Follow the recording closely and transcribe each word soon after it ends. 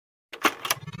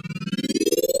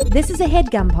This is a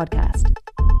HeadGum podcast.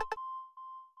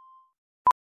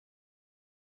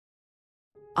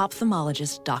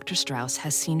 Ophthalmologist Dr. Strauss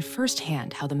has seen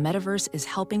firsthand how the metaverse is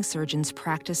helping surgeons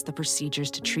practice the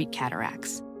procedures to treat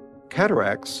cataracts.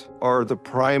 Cataracts are the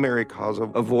primary cause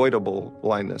of avoidable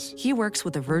blindness. He works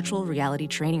with a virtual reality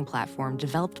training platform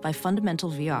developed by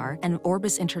Fundamental VR and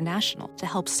Orbis International to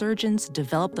help surgeons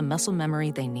develop the muscle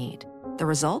memory they need. The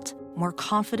result? More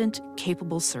confident,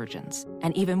 capable surgeons.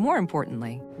 And even more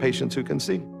importantly, Patients who can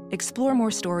see. explore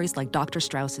more stories like Dr.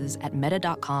 Strauss's at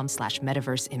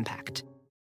meta.com/metaverseimpact.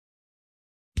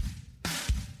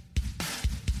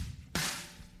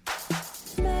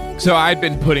 So I'd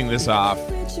been putting this off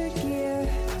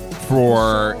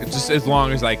for just as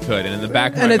long as I could, and in the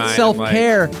back of my And mind, it's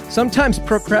self-care. Sometimes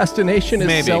procrastination is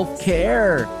Maybe.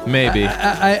 self-care. Maybe.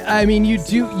 I mean,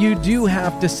 you do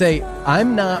have to say,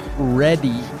 I'm not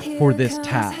ready for this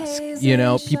task. You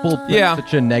know, people put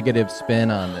such a negative spin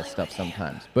on this stuff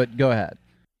sometimes. But go ahead.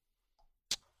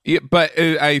 Yeah, but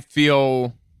I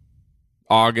feel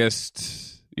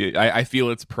August. I feel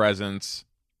its presence.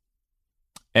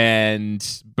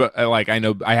 But I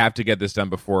know I have to get this done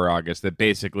before August. That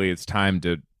basically it's time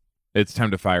to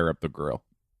fire up the grill.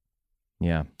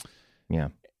 Yeah.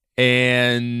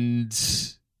 And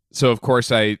so of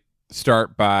course I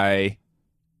start by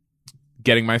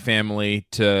getting my family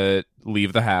to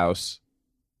leave the house.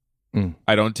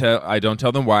 I don't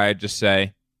tell them why. I just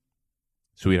say,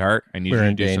 sweetheart, I need you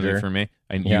to do something for me.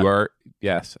 I need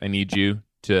you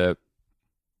to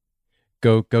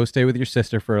Go stay with your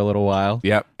sister for a little while.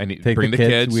 Yep. I need to bring the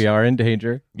kids. We are in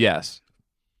danger. Yes.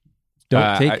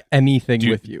 Don't take anything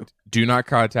with you. Do not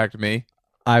contact me.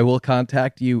 I will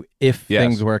contact you if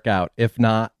things work out. If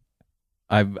not,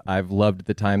 I've loved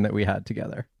the time that we had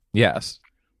together. Yes.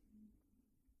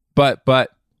 But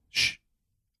shh.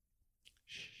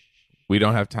 We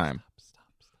don't have time.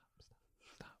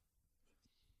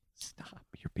 Stop.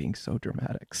 You're being so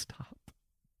dramatic. Stop.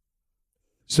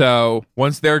 So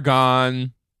once they're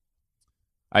gone,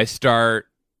 I start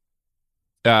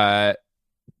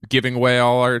giving away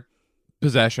all our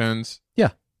possessions. Yeah.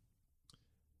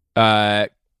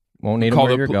 Won't need them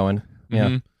where you're going. Yeah.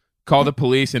 Mm-hmm. Call the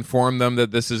police, inform them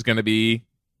that this is going to be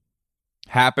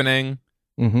happening,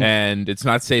 and it's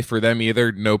not safe for them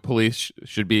either. No police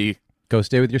should be. Go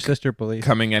stay with your sister, police.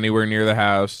 Coming anywhere near the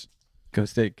house. Go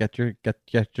stay. Get your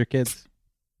kids.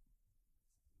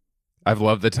 I've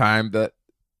loved the time that.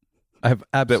 I've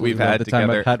absolutely we've had the time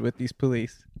together. I've had with these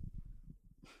police.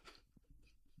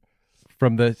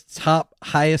 From the top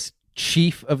highest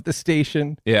chief of the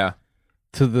station, to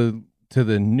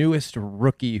the newest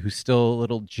rookie who's still a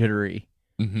little jittery.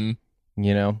 You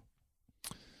know,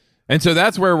 and so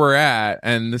that's where we're at.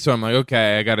 And so I'm like,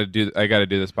 okay, I gotta do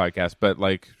this podcast. But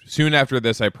like soon after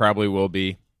this, I probably will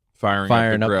be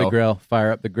firing up the grill.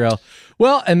 Fire up the grill.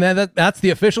 Well, and then that's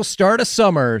the official start of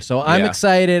summer. So I'm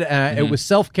excited. It was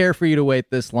self-care for you to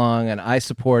wait this long, and I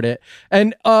support it.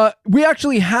 And we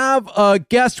actually have a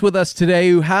guest with us today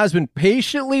who has been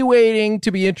patiently waiting to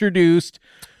be introduced.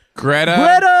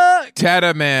 Greta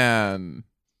Titelman.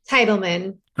 Greta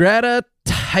Titelman. Greta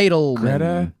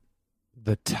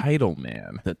the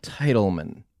Titelman. The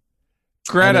Titelman.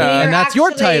 Greta. And that's your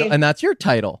title. And that's your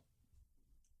title.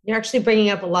 You're actually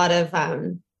bringing up a lot of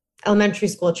elementary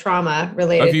school trauma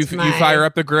related you to my... You fire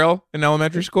up the grill in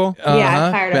elementary school? Yeah,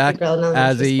 I fired up the grill in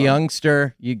elementary school. As a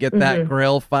youngster, you get that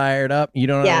grill fired up. You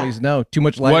don't always know. Too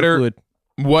much lighter fluid.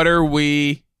 What are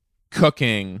we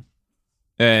cooking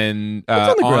and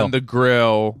on the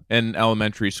grill in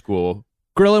elementary school?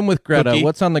 Grilling with Greta. Cookie?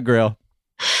 What's on the grill?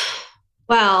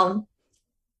 Well,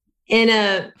 in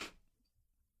a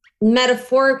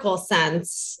metaphorical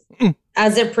sense,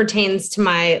 as it pertains to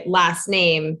my last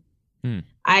name,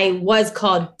 I was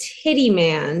called Titty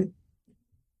Man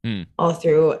all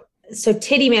through. So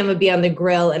Titty Man would be on the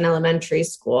grill in elementary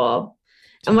school.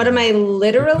 And what am I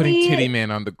literally... You're putting Titty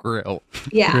Man on the grill.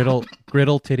 Yeah. Griddle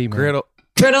Titty Man.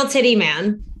 Griddle Titty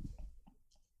Man.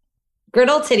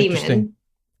 Griddle Titty Man.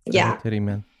 Yeah. Titty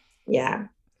Man. Yeah.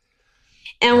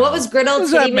 And what was Griddle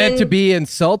Titty Man? Was that meant to be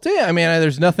insulting? I mean,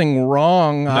 there's nothing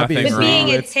wrong, obviously. With being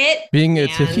a tit Being a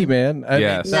titty man.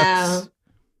 Yes. No.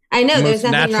 I know, there's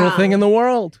nothing natural wrong. thing in the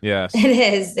world. Yes.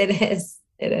 It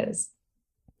is.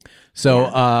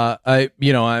 So,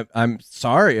 I'm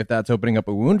sorry if that's opening up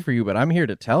a wound for you, but I'm here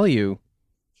to tell you,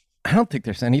 I don't think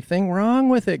there's anything wrong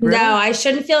with it, Greta. No, I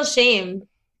shouldn't feel shame.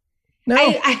 No.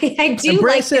 I do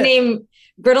Embrace like the name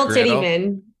Griddle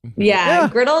Tittyman. Yeah,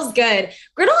 Griddle's good.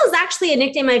 Griddle is actually a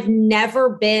nickname I've never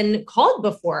been called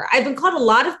before. I've been called a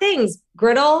lot of things.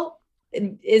 Griddle,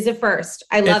 is a first.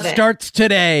 I love it. It starts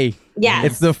today. Yes.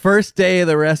 It's the first day of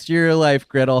the rest of your life,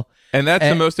 Griddle. And that's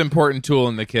the most important tool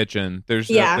in the kitchen. There's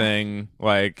nothing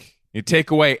like you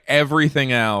take away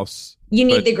everything else. You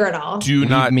need the griddle. Do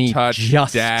not touch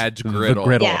Dad's griddle.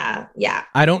 Yeah.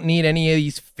 I don't need any of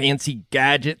these fancy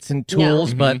gadgets and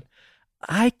tools, but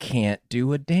I can't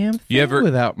do a damn thing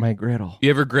without my griddle. You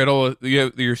ever griddle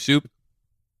your soup?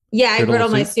 Yeah, I griddle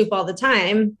my soup all the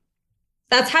time.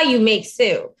 That's how you make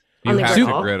soup. You have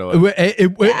to griddle it.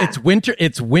 It's winter.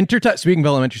 It's winter time. Speaking of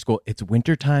elementary school, it's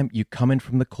winter time. You come in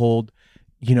from the cold,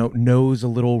 nose a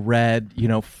little red,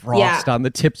 frost on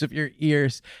the tips of your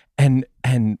ears, and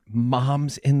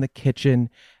mom's in the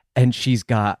kitchen, and she's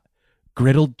got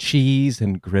griddled cheese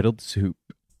and griddled soup.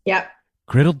 Yep.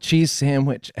 Griddled cheese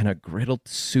sandwich and a griddled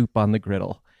soup on the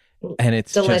griddle, and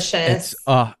it's delicious.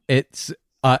 It's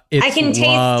I can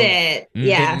taste it.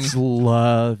 Yeah, it's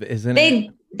love, isn't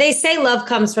it? They say love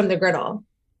comes from the griddle.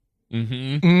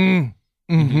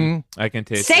 Mm-hmm. I can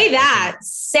taste. Say that.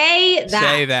 Say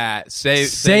that. Say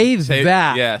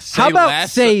that. Yeah. How about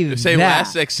less, say that? Say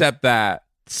less, except that.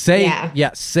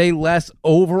 Say less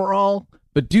overall,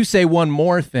 but do say one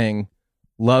more thing.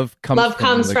 Love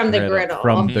comes from the griddle.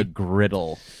 From the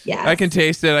griddle. Yeah. I can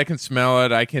taste it. I can smell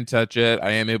it. I can touch it.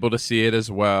 I am able to see it as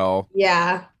well.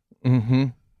 Yeah. Mm-hmm.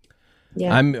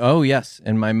 Yeah.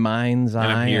 In my mind's eye,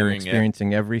 I'm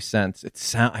experiencing every sense.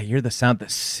 I hear the sound, the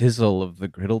sizzle of the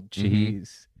griddled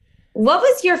cheese. What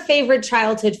was your favorite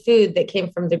childhood food that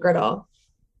came from the griddle?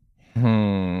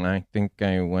 I think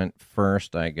I went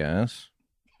first, I guess.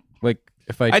 Like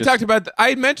if I talked about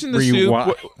I mentioned the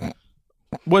soup.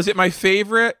 Was it my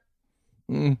favorite?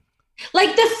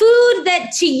 Like the food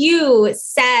that to you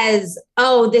says,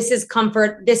 "Oh, this is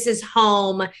comfort, this is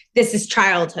home, this is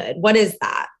childhood." What is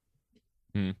that?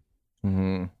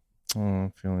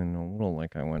 I'm feeling a little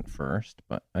like I went first,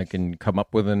 but I can come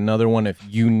up with another one if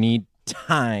you need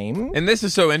time. And this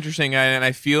is so interesting, and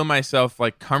I feel myself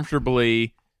like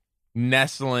comfortably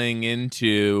nestling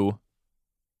into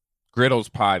Griddle's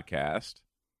podcast,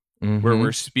 where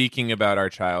we're speaking about our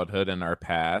childhood and our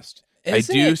past.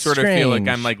 Isn't I do it sort of feel like strange?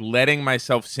 I'm like letting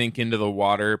myself sink into the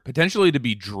water, potentially to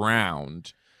be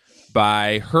drowned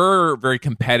by her very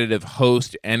competitive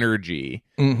host energy.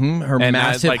 Her and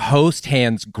massive host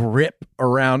hands grip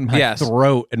around my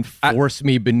throat and force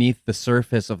me beneath the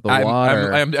surface of the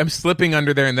water. I'm slipping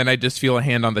under there, and then I just feel a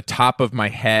hand on the top of my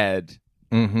head.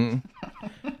 And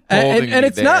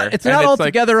it's not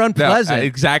altogether unpleasant. No,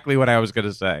 exactly what I was going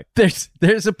to say.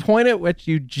 There's a point at which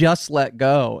you just let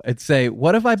go and say,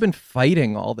 what have I been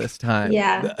fighting all this time?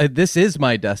 Yeah. This is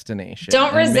my destination.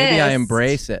 Don't resist. Maybe I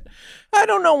embrace it. I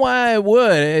don't know why I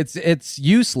would. It's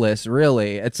useless,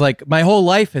 really. It's like my whole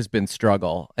life has been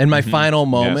struggle. In my final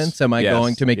moments, am I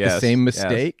going to make the same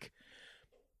mistake?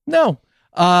 No.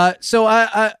 So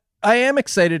I am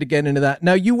excited to get into that.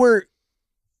 Now, you were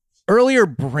earlier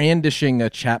brandishing a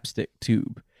chapstick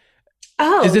tube.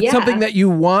 Oh, is it something that you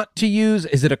want to use?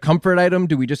 Is it a comfort item?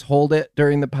 Do we just hold it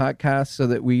during the podcast so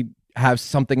that we have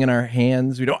something in our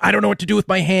hands? I don't know what to do with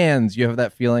my hands. You have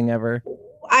that feeling ever?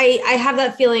 I have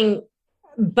that feeling,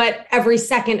 but every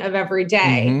second of every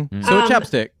day. So a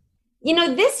chapstick.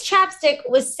 This chapstick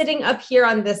was sitting up here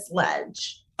on this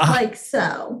ledge, like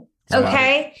so.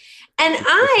 Okay. And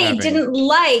I didn't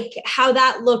like how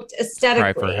that looked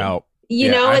aesthetically. Cry for help.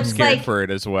 I'm scared like for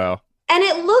it as well. And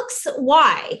it looks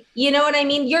why? You know what I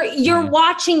mean? You're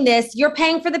watching this, you're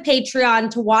paying for the Patreon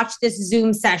to watch this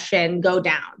Zoom session go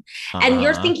down. And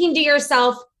you're thinking to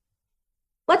yourself,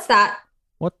 what's that?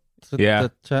 What's the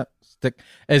chapstick?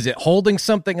 Is it holding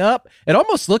something up? It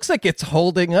almost looks like it's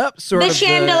holding up the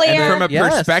chandelier. From a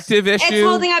perspective issue, it's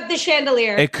holding up the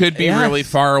chandelier. It could be really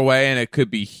far away and it could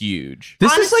be huge.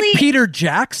 This is like Peter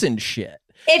Jackson shit.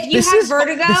 If you have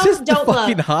vertigo, don't look.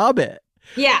 Fucking Hobbit.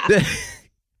 Yeah.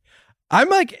 I'm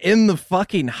like in the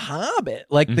fucking Hobbit.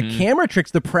 Like the camera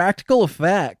tricks, the practical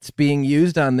effects being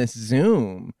used on this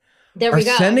Zoom are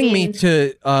sending me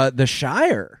to the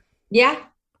Shire. Yeah.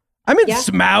 I'm in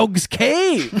Smaug's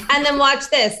cave. And then watch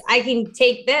this. I can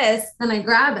take this, then I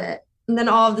grab it. And then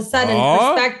all of a sudden,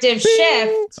 perspective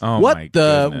shift. Oh, what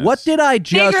did I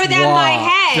just Bigger than my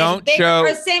head. Don't Bigger show.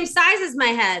 or same size as my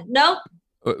head. Nope.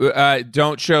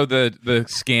 Don't show the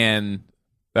scan.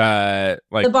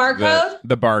 Like the barcode.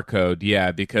 The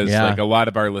barcode, because like a lot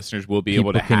of our listeners will be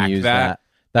able to hack that.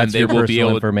 That's your personal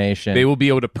information. They will be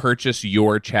able to purchase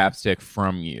your chapstick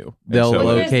from you. They'll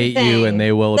locate you and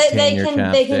they will obtain your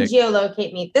chapstick. They can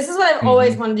geolocate me. This is what I've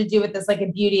always wanted to do with this, like a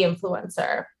beauty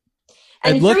influencer.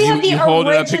 And here we have the hold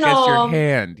original. it up against your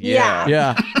hand.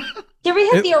 Yeah. Here we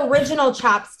have the original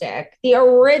chapstick. The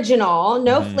original,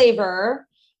 no flavor.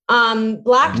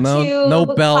 Black Tube. No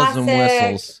bells classic.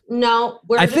 and whistles. No,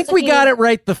 I think we got it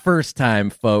right the first time,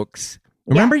 folks.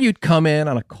 Remember, you'd come in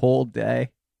on a cold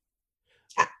day,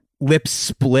 lips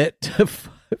split to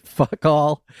fuck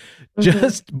all,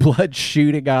 just blood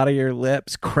shooting out of your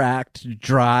lips, cracked,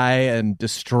 dry, and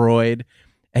destroyed,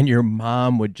 and your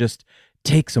mom would just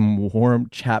take some warm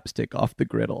chapstick off the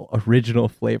griddle, original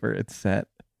flavor and scent,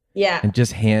 and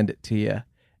just hand it to you.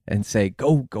 And say,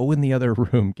 go in the other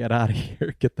room. Get out of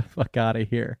here. Get the fuck out of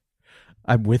here.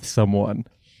 I'm with someone.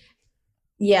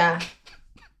 Yeah,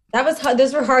 that was hard.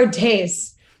 Those were hard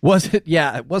days. Was it?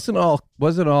 Yeah, it wasn't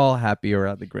all happy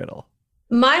around the griddle.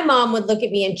 My mom would look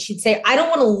at me and she'd say, "I don't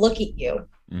want to look at you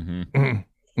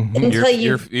until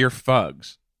you're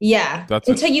fugs." Yeah,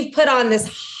 until you've put on this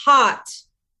hot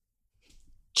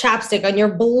chapstick on your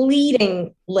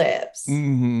bleeding lips.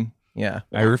 Mm-hmm. Yeah.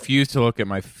 I refuse to look at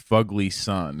my fugly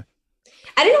son.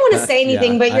 I didn't want to say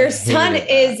anything, but your son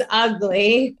is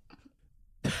ugly.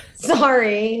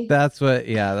 Sorry. That's what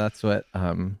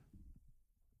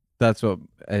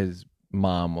his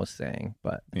mom was saying,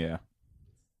 but yeah.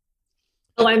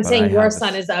 Oh, I'm saying your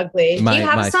son is ugly. Do you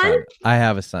have a son? I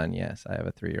have a son, yes. I have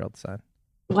a 3-year-old son.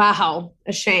 Wow.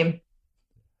 A shame.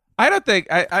 I don't think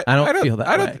I don't feel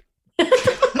that way.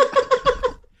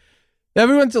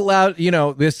 Everyone's allowed,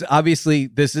 this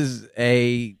is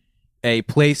a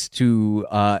place to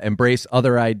embrace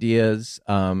other ideas.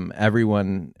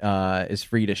 Everyone is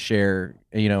free to share,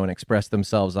 and express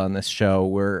themselves on this show.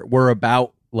 We're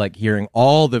about like hearing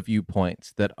all the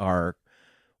viewpoints that our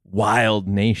wild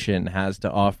nation has to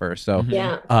offer. So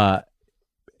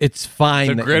it's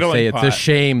fine that you say it's a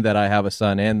shame that I have a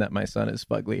son and that my son is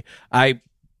fugly.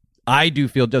 I do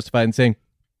feel justified in saying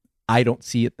I don't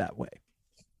see it that way.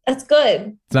 That's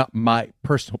good. It's not my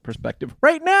personal perspective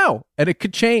right now, and it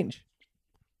could change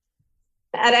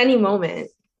at any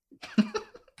moment.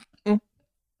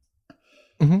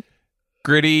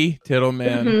 Gritty,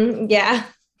 Titelman. Yeah.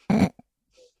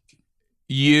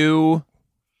 You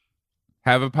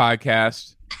have a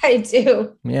podcast. I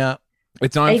do. Yeah.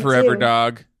 It's on Forever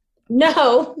Dog.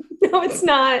 No, it's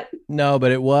not. No,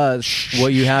 but it was. Well,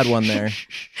 you had one there.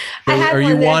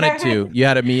 You wanted to. You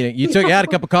had a meeting. You had a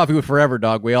cup of coffee with Forever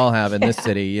Dog. We all have in this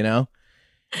city, No,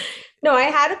 I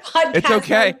had a podcast. It's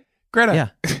okay. Greta. Yeah.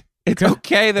 It's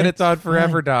okay that it's on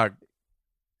Forever Dog.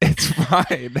 It's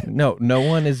fine. No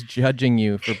one is judging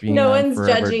you for being No on one's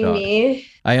Forever judging Dog. me.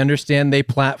 I understand they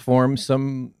platform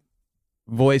some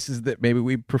voices that maybe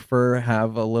we prefer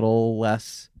have a little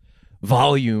less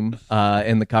volume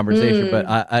in the conversation, but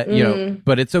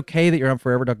but it's okay that you're on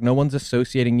Forever Dog. No one's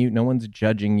associating you. No one's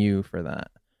judging you for that.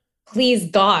 Please,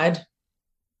 God,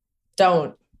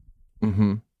 don't.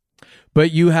 Mm-hmm.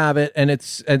 But you have it, and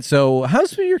so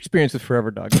how's your experience with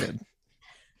Forever Dog been?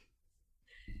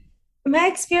 My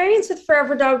experience with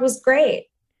Forever Dog was great.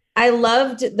 I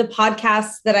loved the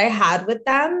podcasts that I had with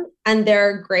them, and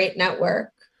they're a great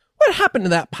network. What happened to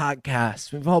that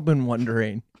podcast? We've all been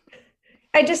wondering.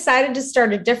 I decided to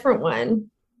start a different one.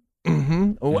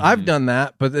 Mm-hmm. Oh, I've done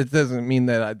that, but it doesn't mean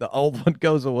that the old one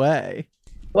goes away.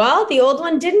 Well, the old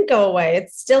one didn't go away.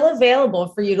 It's still available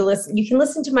for you to listen. You can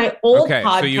listen to my old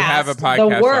podcast. So you have a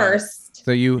podcast. The worst.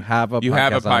 So you have a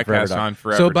podcast on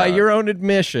Forever Dog. So by your own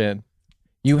admission,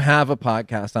 you have a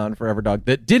podcast on Forever Dog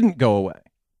that didn't go away.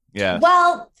 Yeah.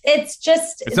 Well, it's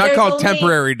not called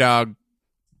Temporary Dog.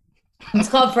 It's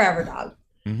called Forever Dog.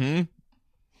 Mm-hmm.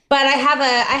 But I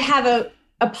have a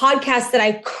podcast that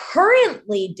I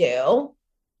currently do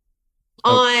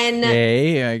on.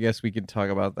 Okay, I guess we can talk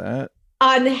about that.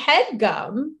 On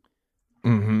HeadGum,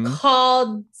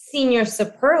 called Senior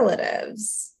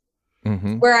Superlatives,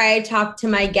 where I talk to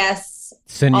my guests.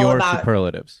 Senior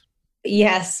Superlatives.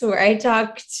 Yes, where I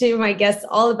talk to my guests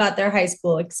all about their high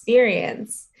school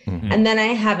experience. And then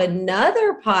I have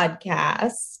another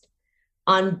podcast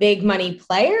on Big Money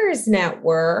Players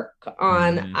Network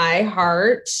on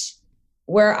iHeart,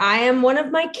 where I am one of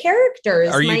my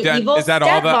characters. Are you done? Evil Is that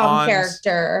all the stepmom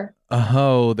character?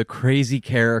 Oh, the crazy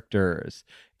characters.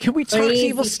 Can we talk to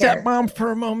Evil Stepmom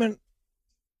for a moment?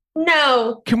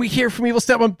 No. Can we hear from Evil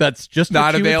Stepmom? That's just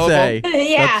not available. Would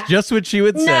say. Yeah. That's just what she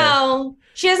would say. No.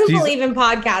 She doesn't believe in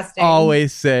podcasting.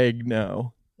 Always saying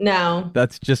no. No.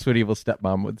 That's just what Evil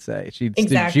Stepmom would say. She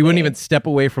Exactly. wouldn't even step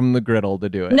away from the griddle to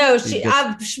do it. No,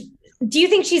 do you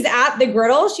think she's at the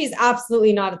griddle? She's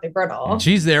absolutely not at the griddle.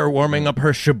 She's there warming up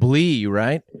her Chablis,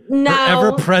 right? No. Her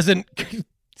ever-present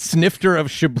snifter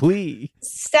of Chablis.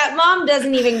 Stepmom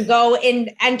doesn't even go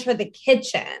and enter the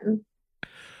kitchen.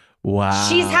 Wow.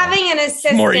 She's having an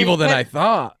assistant. More evil than I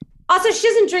thought. Also, she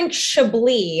doesn't drink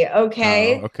Chablis,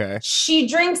 okay? Oh, okay. She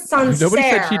drinks Sancerre. Nobody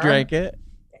said she drank it.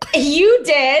 You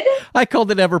did. I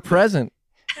called it ever present.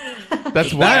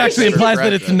 That's why That actually implies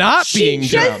that it's not being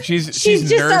drunk. She's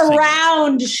just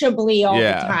around Chablis all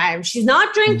the time. She's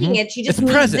not drinking it. She just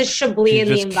needs the Chablis in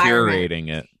the environment. Curating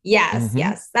it. Yes,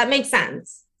 yes. That makes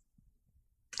sense.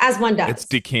 As one does. It's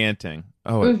decanting.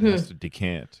 Oh, it has to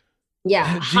decant.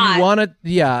 Yeah.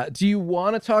 Do you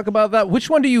want to talk about that? Which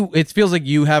one do you? It feels like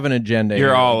you have an agenda.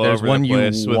 You're all There's over one the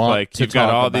place with like you've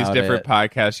got all these different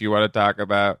podcasts you want to talk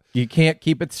about. You can't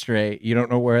keep it straight. You don't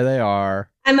know where they are.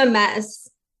 I'm a mess.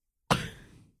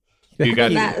 You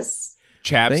got mess.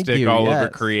 Chapstick all over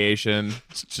creation.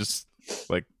 It's just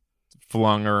like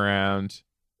flung around.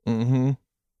 Mm-hmm.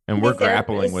 And we're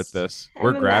grappling with this.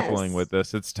 We're grappling with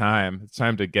this. It's time. It's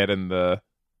time to get in the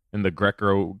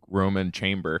Greco-Roman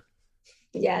chamber.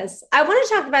 Yes. I want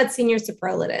to talk about senior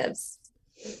superlatives.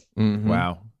 Mm-hmm.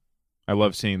 Wow. I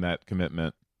love seeing that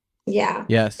commitment. Yeah.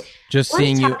 Yes. Just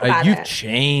seeing you. You've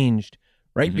changed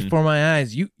right before my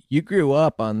eyes. You grew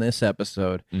up on this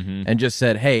episode and just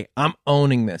said, hey, I'm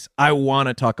owning this. I want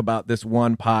to talk about this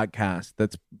one podcast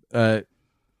that's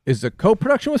is a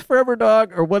co-production with Forever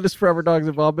Dog, or what is Forever Dog's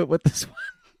involvement with this one?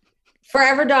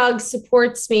 Forever Dog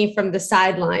supports me from the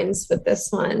sidelines with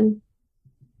this one.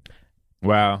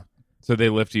 Wow. So they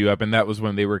lift you up, and that was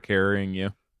when they were carrying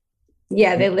you.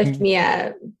 Yeah, they lift me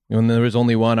up. When there was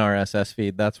only one RSS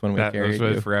feed, that's when we carried you. That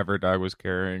was when Forever Dog was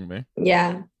carrying me.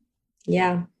 Yeah.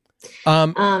 Yeah.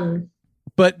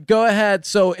 But go ahead.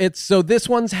 So this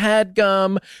one's head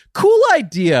gum. Cool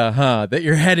idea, huh? That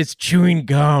your head is chewing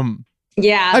gum.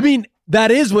 Yeah. I mean,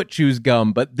 that is what chews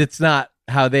gum, but that's not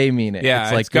how they mean it. Yeah,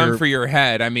 it's like gum for your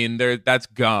head. I mean, that's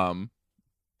gum.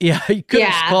 Yeah, you could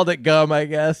have called it gum, I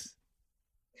guess.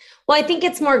 Well, I think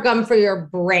it's more gum for your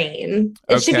brain.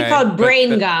 It should be called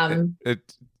brain gum.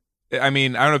 I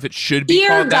mean, I don't know if it should be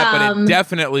called that, but it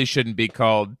definitely shouldn't be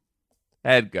called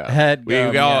head gum. Head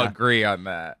gum. We all agree on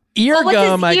that. Ear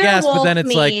gum, I guess, but then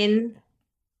it's like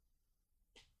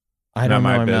I don't know.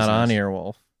 I'm not on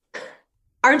Earwolf.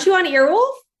 Aren't you on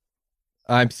Earwolf?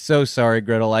 I'm so sorry,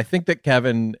 Griddle. I think that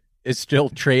Kevin is still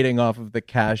trading off of the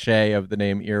cachet of the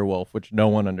name Earwolf, which no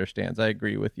one understands. I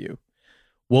agree with you.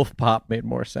 Wolf Pop made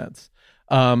more sense.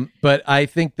 But I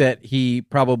think that he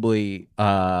probably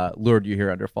lured you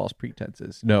here under false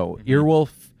pretenses. No,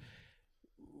 Earwolf,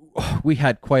 we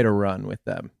had quite a run with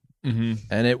them.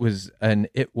 And it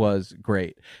was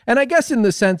great. And I guess in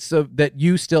the sense of that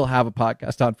you still have a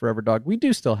podcast on Forever Dog, we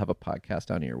do still have a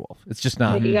podcast on Earwolf. It's just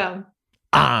not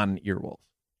on Earwolf.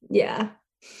 Yeah.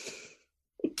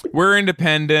 We're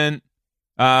independent.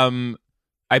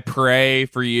 I pray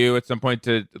for you at some point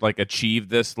to like achieve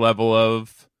this level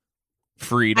of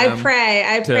freedom. I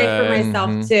pray for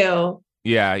myself too.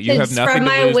 Yeah, you have nothing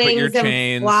to lose but your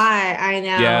chains. Fly. I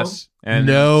know. Yes. And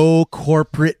no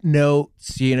corporate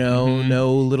notes,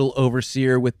 no little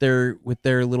overseer with their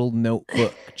little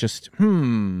notebook. Just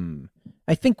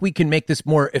I think we can make this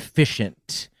more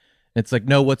efficient. It's like,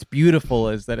 no, what's beautiful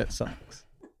is that it sucks.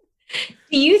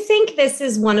 Do you think this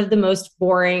is one of the most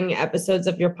boring episodes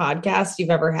of your podcast you've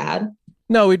ever had?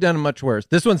 No, we've done much worse.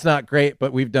 This one's not great,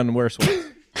 but we've done worse ones.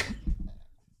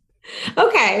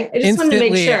 Okay. I just wanted to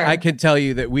make sure. I can tell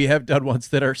you that we have done ones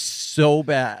that are so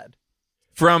bad.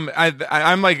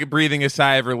 I'm like breathing a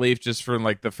sigh of relief just for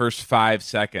like the first 5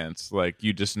 seconds. Like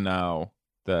you just know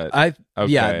that.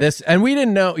 This, and we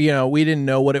didn't know, we didn't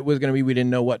know what it was going to be. We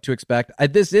didn't know what to expect.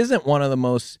 This isn't one of the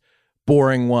most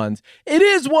boring ones. It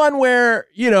is one where,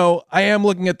 I am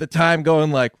looking at the time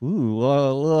going like, ooh,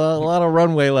 a lot of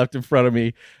runway left in front of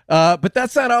me. But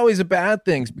that's not always a bad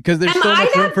thing because there's so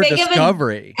much room for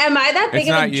discovery. Am I that big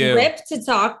of a drip to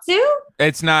talk to?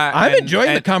 It's not. I'm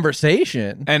enjoying the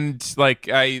conversation. And like,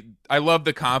 I love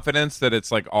the confidence that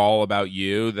it's like all about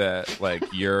you, that like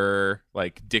you're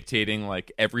like dictating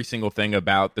like every single thing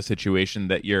about the situation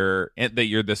that you're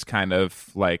this kind of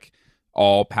like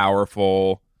all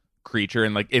powerful creature,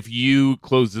 and like if you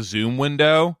close the Zoom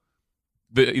window,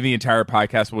 the entire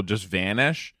podcast will just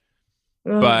vanish.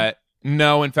 But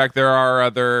no, in fact, there are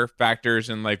other factors,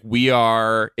 and like we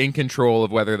are in control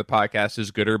of whether the podcast is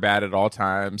good or bad at all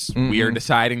times. We are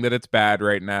deciding that it's bad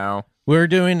right now. We're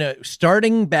doing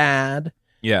starting bad.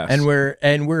 Yes. And we're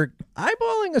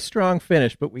eyeballing a strong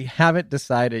finish, but we haven't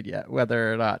decided yet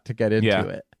whether or not to get into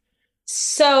it.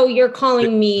 So you're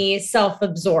calling me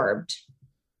self-absorbed.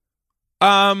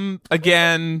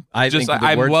 Again, I think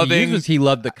the word he used was he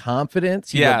loved the confidence.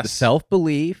 He loved the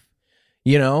self-belief.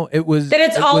 It was that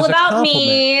it's all about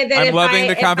me. That I'm loving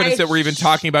the confidence that we're even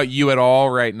talking about you at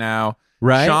all right now.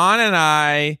 Right. Sean and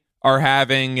I are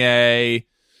having a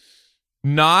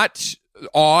not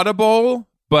audible,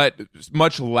 but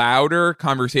much louder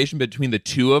conversation between the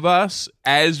two of us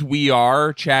as we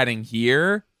are chatting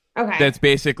here. Okay. That's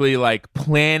basically like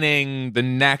planning the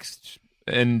next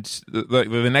and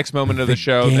the next moment of the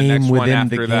show, the next one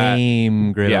after that.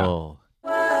 Game griddle.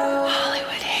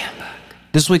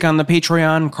 This week on the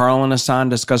Patreon, Carl and Hassan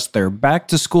discuss their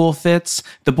back-to-school fits,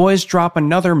 the boys drop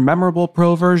another memorable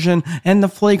pro version, and the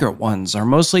flagrant ones are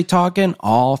mostly talking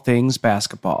all things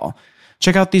basketball.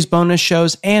 Check out these bonus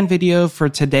shows and video for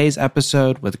today's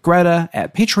episode with Greta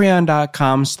at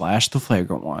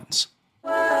patreon.com/theflagrantones.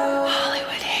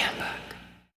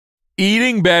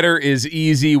 Eating better is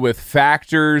easy with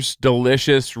Factor's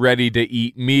delicious,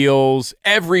 ready-to-eat meals.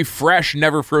 Every fresh,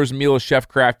 never frozen meal is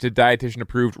chef-crafted,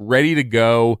 dietitian-approved, ready to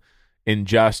go in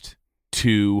just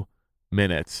 2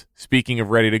 minutes. Speaking of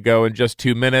ready to go in just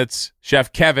 2 minutes,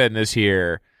 Chef Kevin is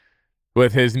here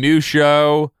with his new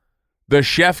show, The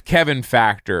Chef Kevin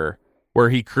Factor, where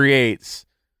he creates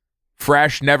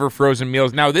fresh, never frozen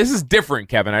meals. Now, this is different,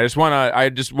 Kevin. I just want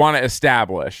to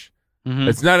establish. Mm-hmm.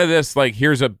 It's none of this like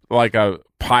here's a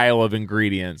pile of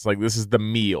ingredients. Like this is the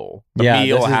meal. The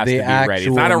meal has to be ready.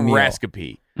 It's not a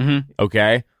recipe. Mm-hmm.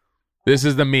 Okay, this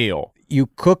is the meal. You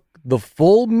cook the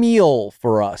full meal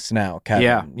for us now, Kevin.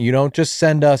 Yeah. You don't just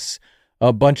send us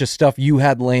a bunch of stuff you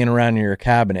had laying around in your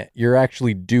cabinet. You're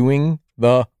actually doing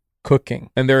the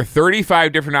cooking. And there are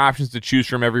 35 different options to choose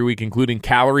from every week, including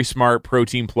Calorie Smart,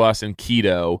 Protein Plus, and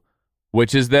Keto.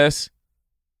 Which is this?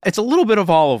 It's a little bit of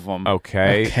all of them.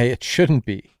 Okay, it shouldn't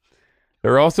be.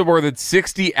 There are also more than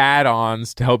 60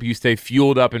 add-ons to help you stay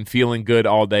fueled up and feeling good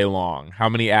all day long. How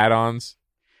many add-ons?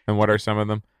 And what are some of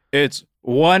them? It's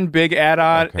one big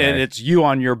add-on, and it's you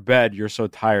on your bed. You're so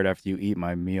tired after you eat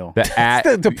my meal.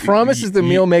 The promise is the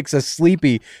meal makes us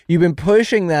sleepy. You've been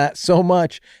pushing that so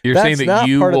much. You're That's saying that not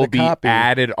you part will of the be copy.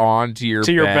 added on to your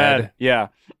bed. Yeah.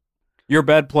 Your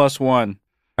bed plus one.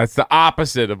 That's the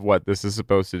opposite of what this is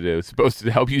supposed to do. It's supposed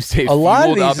to help you stay A lot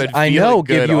of fueled up these, and I feeling know,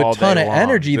 good give you a all ton day of long.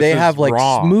 energy. This They is have like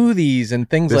wrong. smoothies and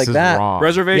things This like is that. wrong.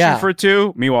 Reservation for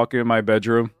two, me walking in my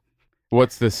bedroom.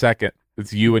 What's the second?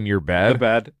 It's you in your bed? The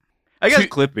bed. I guess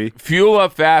Clippy. Fuel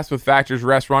up fast with Factor's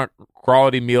restaurant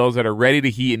quality meals that are ready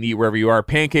to heat and eat wherever you are.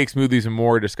 Pancakes, smoothies, and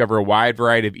more. Discover a wide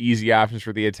variety of easy options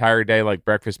for the entire day, like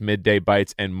breakfast, midday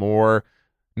bites, and more.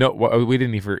 No, we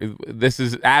didn't even. This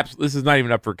is not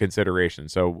even up for consideration.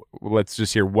 So let's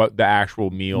just hear what the actual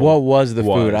meal. What was the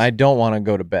food? I don't want to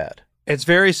go to bed. It's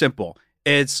very simple.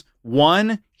 It's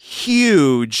one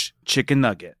huge chicken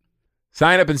nugget.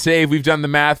 Sign up and save. We've done the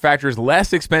math. Factor is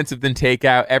less expensive than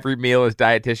takeout. Every meal is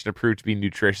dietitian approved to be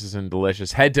nutritious and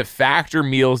delicious. Head to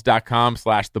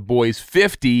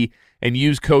factormeals.com/theboys50 and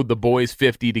use code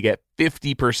theboys50 to get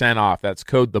 50% off. That's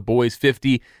code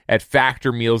theboys50 at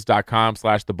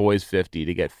factormeals.com/theboys50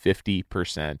 to get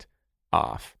 50%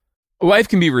 off. Life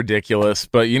can be ridiculous,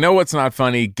 but you know what's not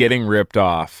funny? Getting ripped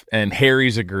off. And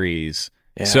Harry's agrees.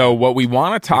 Yeah. So what we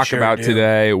want to talk about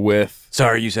today with...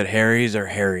 Sorry, you said Harry's or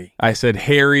Harry? I said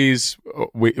Harry's.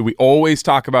 We always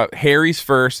talk about Harry's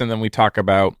first, and then we talk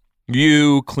about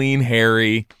you, Clean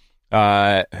Harry,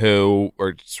 who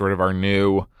are sort of our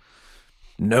new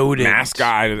noted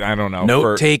mascot. I don't know.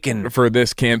 Note taken for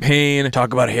this campaign.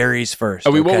 Talk about Harry's first.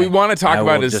 What we want to talk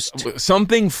about is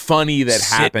something funny that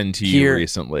happened to you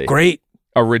recently. Great.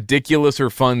 A ridiculous or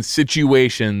fun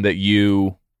situation that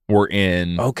you were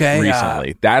in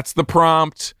recently. That's the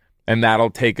prompt, and that'll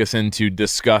take us into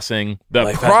discussing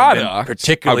the product.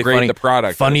 Particularly how great funny. The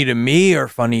product funny is. To me or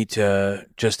funny to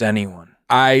just anyone?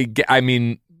 I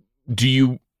mean, do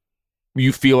you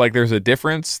feel like there's a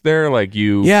difference there? Like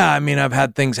you... Yeah, I mean, I've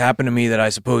had things happen to me that I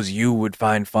suppose you would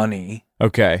find funny.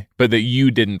 Okay, but that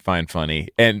you didn't find funny,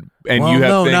 and well, you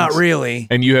have no, things, not really.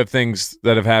 And you have things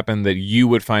that have happened that you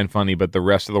would find funny, but the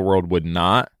rest of the world would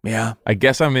not. Yeah, I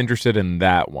guess I'm interested in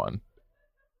that one.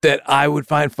 That I would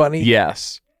find funny.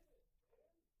 Yes,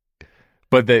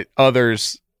 but that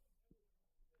others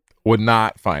would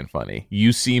not find funny.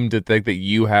 You seem to think that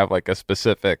you have like a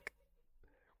specific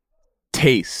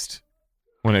taste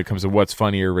when it comes to what's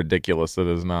funny or ridiculous that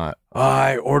is not.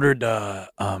 I ordered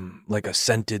like a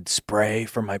scented spray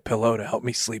for my pillow to help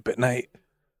me sleep at night.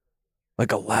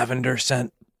 Like a lavender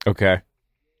scent. Okay.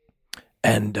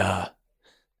 And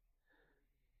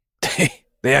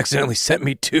they accidentally sent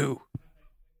me 2.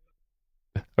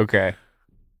 Okay.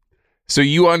 So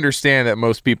you understand that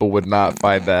most people would not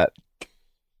find that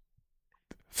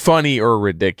funny or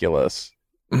ridiculous.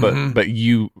 But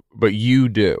you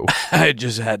do. I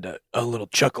just had a little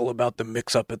chuckle about the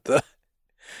mix up at the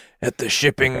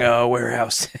shipping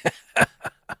warehouse.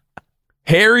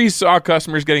 Harry's saw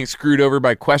customers getting screwed over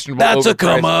by questionable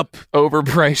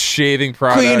overpriced shaving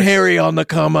products. Clean Harry on the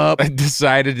come up. And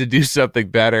decided to do something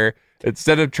better.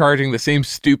 Instead of charging the same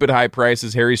stupid high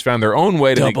prices, Harry's found their own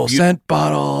way to double make cent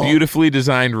bottle, beautifully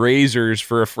designed razors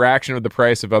for a fraction of the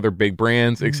price of other big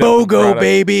brands. BOGO,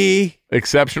 baby.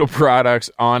 Exceptional products,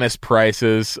 honest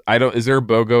prices. Is there a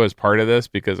BOGO as part of this?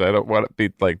 Because I don't want to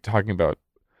be like talking about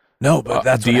but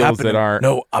that's deals what happened. that aren't.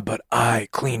 No, but I,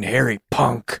 Clean Harry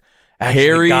punk,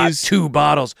 actually got 2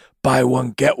 bottles. Buy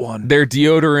one, get one. Their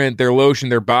deodorant, their lotion,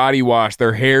 their body wash,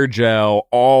 their hair gel,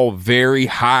 all very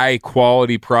high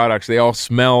quality products. They all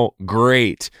smell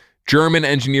great. German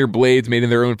engineered blades made in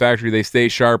their own factory. They stay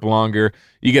sharp longer.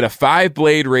 You get a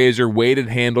 5-blade razor, weighted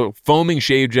handle, foaming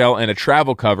shave gel, and a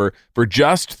travel cover for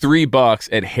just $3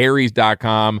 at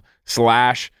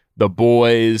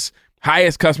harrys.com/theboys.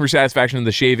 Highest customer satisfaction in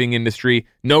the shaving industry.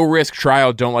 No risk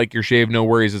trial. Don't like your shave. No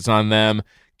worries. It's on them.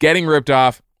 Getting ripped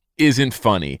off isn't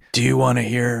funny. Do you want to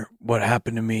hear what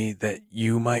happened to me that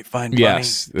you might find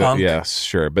funny? Yes,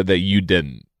 sure, but that you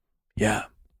didn't. Yeah.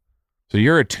 So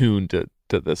you're attuned to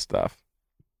this stuff.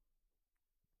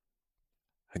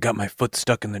 I got my foot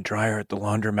stuck in the dryer at the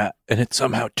laundromat, and it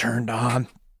somehow turned on.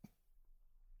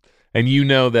 And you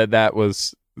know that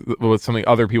was something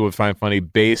other people would find funny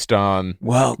based on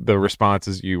the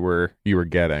responses you were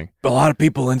getting. A lot of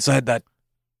people inside that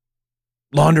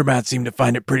laundromat seemed to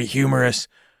find it pretty humorous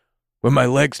when my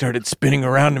leg started spinning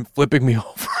around and flipping me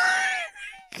over.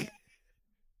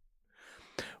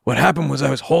 What happened was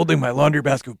I was holding my laundry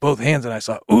basket with both hands, and I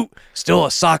saw, still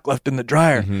a sock left in the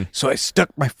dryer. Mm-hmm. So I stuck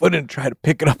my foot in and tried to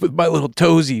pick it up with my little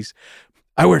toesies.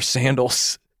 I wear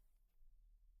sandals.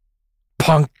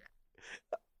 Punk.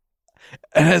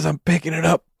 And as I'm picking it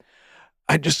up,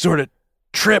 I just sort of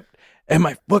tripped, and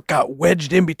my foot got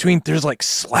wedged in between. There's like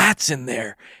slats in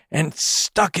there and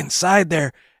stuck inside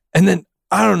there. And then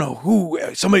I don't know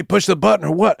somebody pushed the button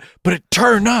or what, but it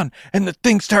turned on and the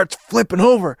thing starts flipping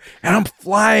over and I'm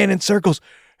flying in circles.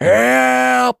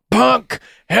 Help, punk!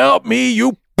 Help me,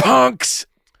 you punks!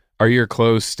 Are your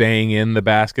clothes staying in the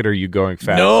basket or are you going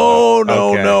fast? No.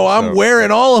 I'm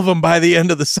wearing all of them by the end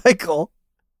of the cycle.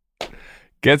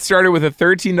 Get started with a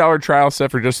 $13 trial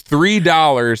set for just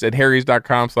 $3 at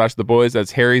harrys.com/theboys.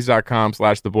 That's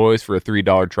harrys.com/theboys for a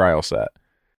 $3 trial set.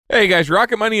 Hey guys,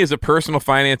 Rocket Money is a personal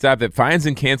finance app that finds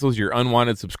and cancels your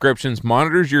unwanted subscriptions,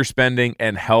 monitors your spending,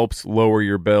 and helps lower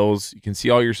your bills. You can see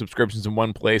all your subscriptions in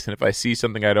one place, and if I see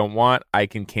something I don't want, I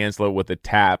can cancel it with a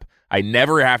tap. I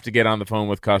never have to get on the phone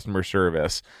with customer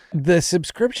service. The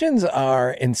subscriptions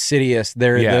are insidious.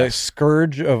 They're the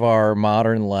scourge of our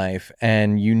modern life,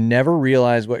 and you never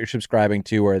realize what you're subscribing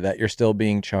to or that you're still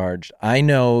being charged. I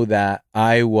know that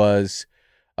I was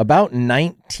about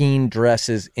 19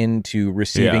 dresses into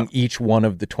receiving each one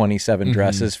of the 27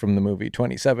 dresses from the movie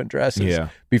 27 Dresses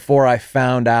before I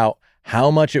found out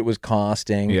how much it was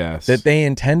costing, that they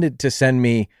intended to send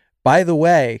me, by the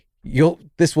way,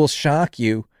 this will shock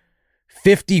you,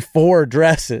 54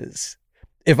 dresses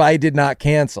if I did not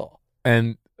cancel.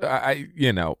 And I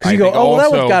you go, that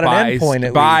one's got an endpoint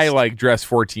at by least. Like dress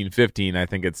 14, 15, I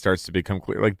think it starts to become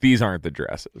clear. Like these aren't the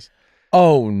dresses.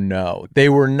 Oh, no. They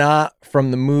were not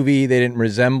from the movie. They didn't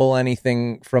resemble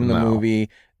anything from the movie.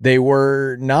 They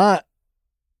were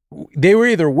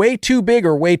either way too big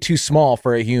or way too small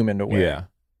for a human to wear. Yeah.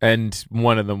 And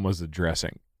one of them was a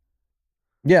dressing.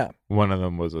 Yeah. One of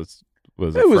them was a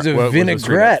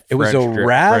vinaigrette. It was a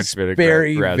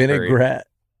raspberry vinaigrette.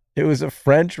 It was a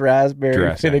French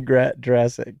raspberry vinaigrette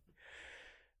dressing.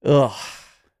 Ugh.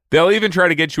 They'll even try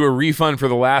to get you a refund for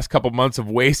the last couple months of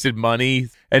wasted money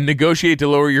and negotiate to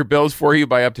lower your bills for you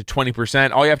by up to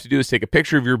 20%. All you have to do is take a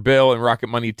picture of your bill and Rocket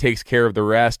Money takes care of the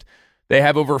rest. They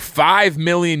have over 5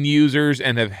 million users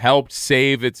and have helped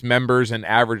save its members an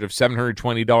average of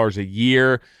 $720 a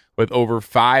year with over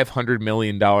 $500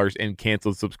 million in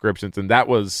canceled subscriptions. And that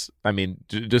was,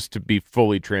 just to be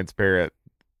fully transparent,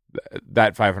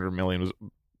 that $500 million was,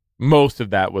 most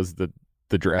of that was the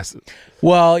dresses.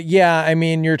 Well, yeah,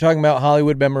 you're talking about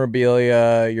Hollywood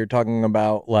memorabilia, you're talking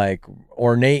about like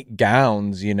ornate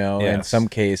gowns, in some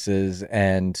cases,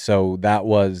 and so that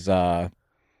was that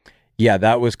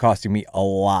was costing me a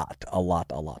lot.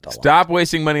 Stop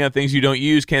wasting money on things you don't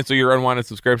use. Cancel your unwanted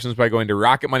subscriptions by going to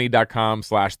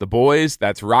rocketmoney.com/theboys.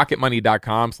 That's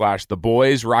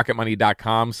rocketmoney.com/theboys,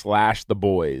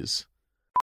 rocketmoney.com/theboys.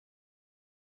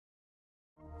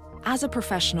 As a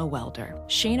professional welder,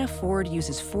 Shayna Ford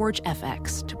uses Forge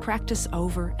FX to practice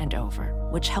over and over,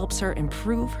 which helps her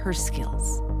improve her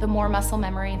skills. The more muscle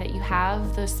memory that you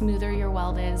have, the smoother your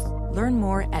weld is. Learn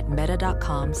more at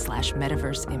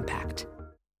meta.com/metaverse impact.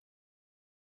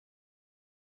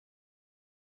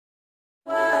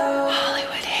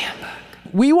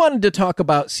 we wanted to talk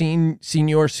about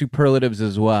senior superlatives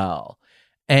as well.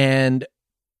 And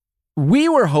we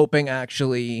were hoping,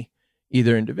 actually,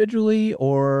 either individually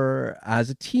or as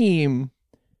a team,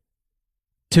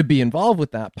 to be involved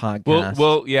with that podcast.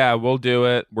 We'll do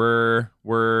it.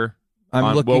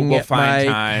 I'm looking we'll at find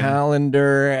my time.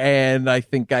 calendar, and I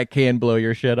think I can blow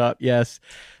your shit up. Yes,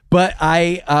 but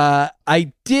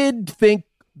I did think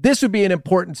this would be an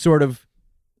important sort of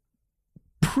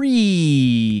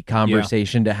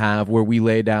pre-conversation to have, where we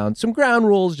lay down some ground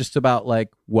rules just about like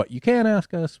what you can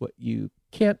ask us, what you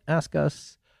can't ask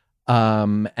us,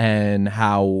 and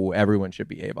how everyone should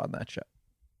behave on that show.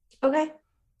 Okay.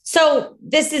 So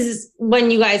this is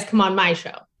when you guys come on my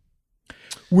show.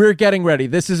 We're getting ready.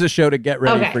 This is a show to get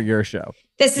ready for your show.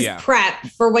 This is prep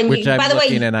for when which you, I'm by the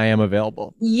way, and I am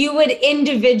available. You would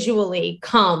individually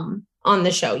come on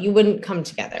the show. You wouldn't come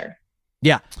together.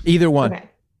 Yeah, either one.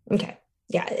 Okay.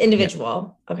 Yeah,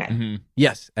 individual. Yeah. Okay. Mm-hmm.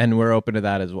 Yes, and we're open to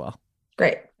that as well.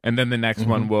 Great. And then the next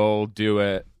one we'll do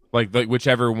it. Like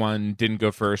whichever one didn't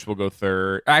go first, we'll go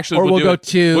third. Actually, we'll go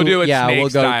two. We'll do it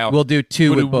snake style. We'll do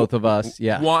two with both of us.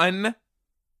 Yeah. One.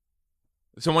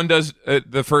 Someone does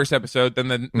the first episode, then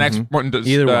the next one does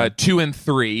 2 and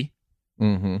 3.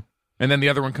 Mm-hmm. And then the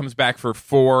other one comes back for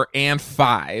 4 and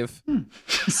 5.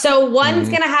 So one's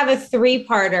going to have a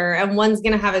 3-parter and one's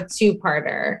going to have a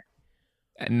 2-parter.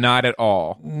 Not at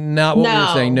all. Not what we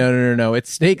were saying. No.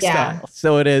 It's snake style.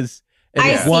 So it is.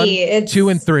 It's 1, 2,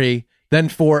 and 3, then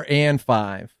 4 and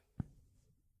 5.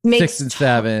 6 and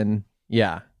 7.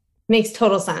 Yeah. Makes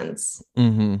total sense.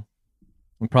 Mm-hmm.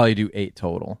 We'll probably do 8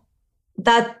 total.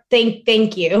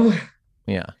 Thank you.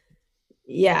 Yeah.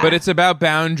 Yeah. But it's about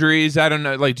boundaries. I don't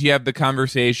know. Like, do you have the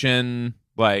conversation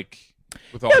like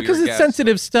with all your because it's guests?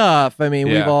 sensitive stuff. I mean,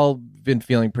 we've all been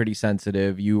feeling pretty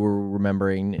sensitive. You were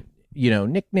remembering,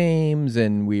 nicknames,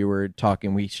 and we were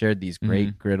talking. We shared these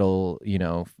great griddle,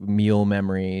 meal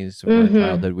memories of our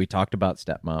childhood. We talked about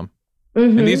stepmom.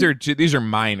 Mm-hmm. And these are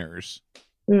minors.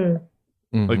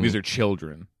 Like these are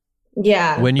children.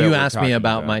 Yeah. When you ask me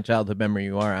about my childhood memory,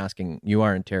 you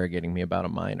are interrogating me about a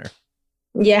minor.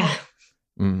 Yeah.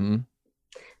 Mm-hmm.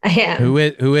 I am.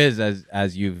 Who is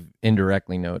as you've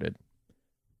indirectly noted,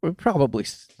 probably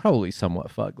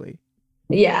somewhat fugly.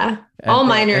 Yeah. All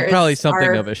minors probably something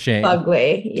are of a shame.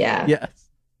 Fugly. Yeah. Yes.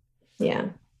 Yeah.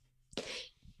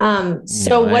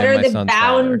 So what are the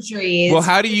boundaries? Well,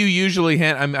 how do you usually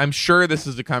I'm sure this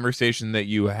is a conversation that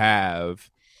you have.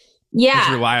 Yeah.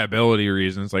 For reliability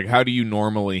reasons. Like, how do you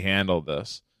normally handle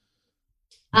this?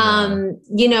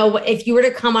 If you were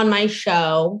to come on my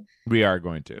show, we are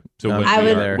going to. So when you're on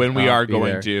the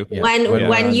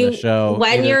show,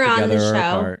 when you're on the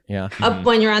show,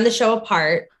 when you're on the show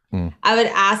apart, I would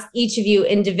ask each of you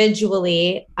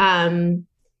individually,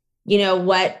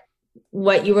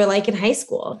 what you were like in high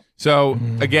school. So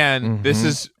again, this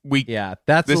is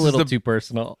that's a little too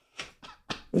personal.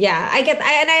 Yeah, I get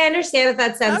that. And I understand if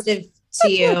that's sensitive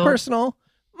to you. Personal.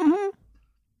 Mm-hmm.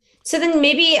 So then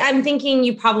maybe I'm thinking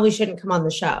you probably shouldn't come on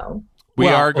the show. We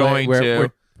are going to.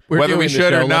 Whether we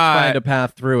should or not. Let's find a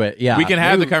path through it. Yeah. We can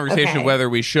have the conversation whether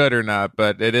we should or not,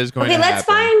 but it is going to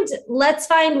happen. Let's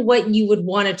find what you would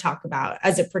want to talk about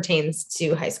as it pertains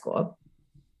to high school.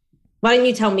 Why don't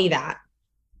you tell me that?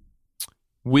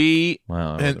 Wow,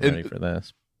 I wasn't ready for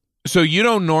this. So you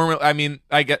don't normally,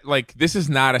 I get like, this is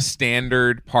not a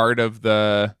standard part of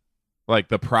the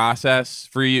process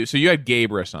for you. So you had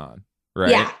Gabrus on, right?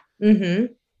 Yeah.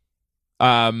 Mm-hmm.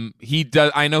 I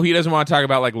know he doesn't want to talk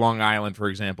about like Long Island, for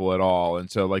example, at all. And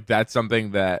so like, that's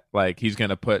something that like, he's going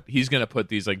to put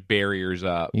these like barriers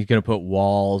up. He's going to put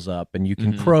walls up, and you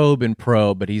can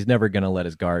probe, but he's never going to let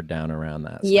his guard down around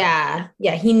that stuff. Yeah.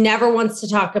 Yeah. He never wants to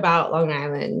talk about Long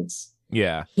Island.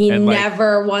 Yeah. He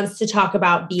never wants to talk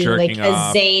about being like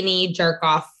a zany jerk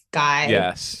off guy.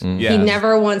 Yes. Mm-hmm. He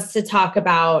never wants to talk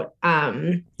about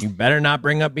you better not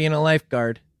bring up being a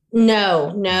lifeguard.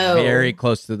 No. Very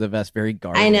close to the vest, very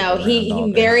guarded. I know.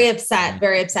 He very upset,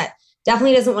 very upset.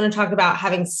 Definitely doesn't want to talk about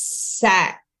having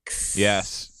sex.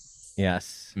 Yes.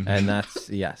 Mm-hmm. And that's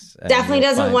yes. Definitely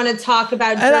doesn't want to talk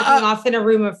about jerking off in a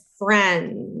room of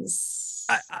friends.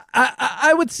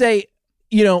 I would say,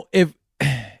 if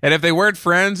and if they weren't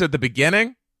friends at the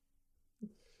beginning,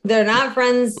 they're not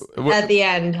friends at the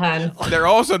end, hon. They're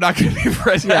also not going to be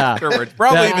friends afterwards.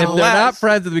 Probably if they're not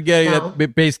friends at the beginning,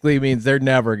 that basically means they're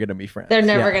never going to be friends. They're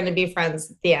never going to be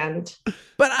friends at the end.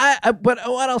 But but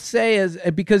what I'll say is,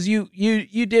 because you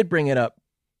did bring it up,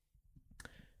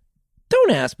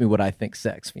 don't ask me what I think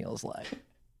sex feels like.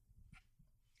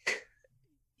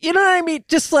 You know what I mean?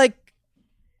 Just like,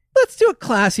 let's do a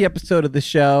classy episode of the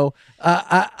show.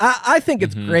 I think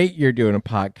it's great you're doing a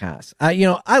podcast.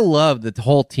 I love the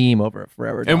whole team over at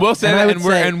Forever Dog. And we'll say that,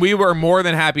 and we were more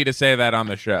than happy to say that on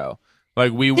the show.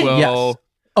 Like we will, yes.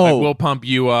 We'll pump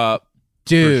you up,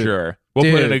 dude, for sure. We'll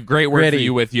put in a great word Gritty, for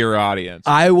you with your audience.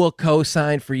 I will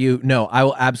co-sign for you. No, I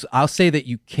will. I'll say that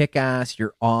you kick ass.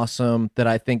 You're awesome. That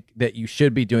I think that you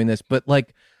should be doing this. But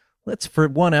like, let's for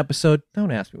one episode.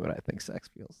 Don't ask me what I think sex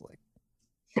feels like.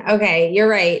 Okay, you're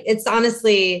right. It's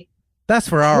honestly that's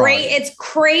for our great. It's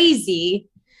crazy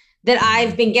that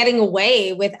I've been getting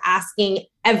away with asking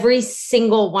every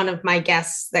single one of my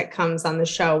guests that comes on the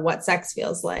show what sex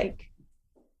feels like.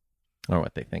 Or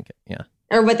what they think it, yeah.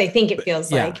 Or what they think it feels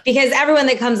like. Because everyone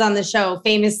that comes on the show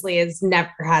famously has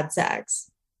never had sex.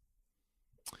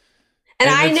 And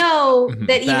I know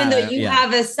that even though you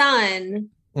have a son,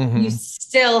 you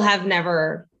still have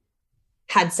never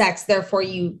had sex. Therefore,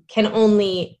 you can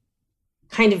only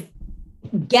kind of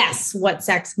guess what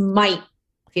sex might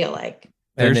feel like.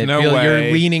 There's no way.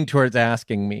 You're leaning towards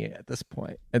asking me at this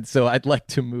point. And so I'd like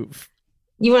to move.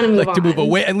 You want to move on. To move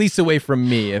away, at least away from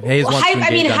me. If Hayes wants to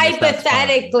engage on this,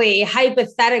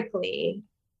 hypothetically,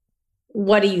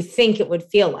 what do you think it would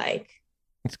feel like?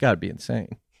 It's got to be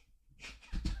insane.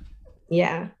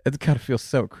 Yeah. It's got to feel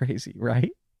so crazy,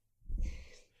 right?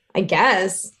 I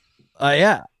guess.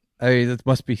 Yeah. I mean, it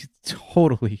must be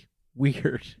totally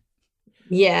weird.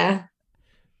 Yeah.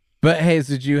 But Hayes,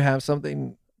 did you have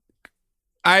something?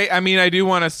 I mean, I do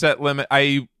want to set limit.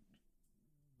 I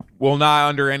will not,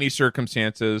 under any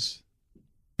circumstances,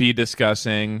 be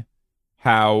discussing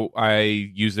how I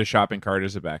use the shopping cart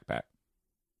as a backpack.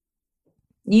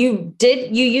 You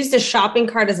used a shopping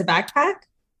cart as a backpack?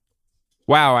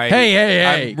 Wow.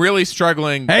 Hey. I'm really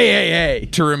struggling Hey.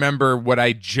 to remember what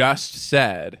I just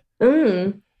said.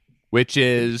 Which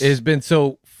has been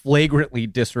so flagrantly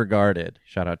disregarded.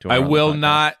 Shout out to I will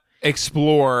not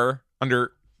explore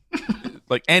under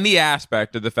like any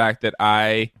aspect of the fact that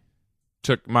I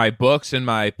took my books and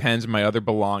my pens and my other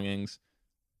belongings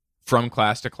from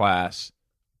class to class.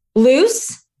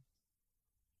 Loose?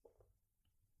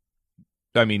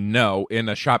 I mean, no, in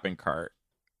a shopping cart.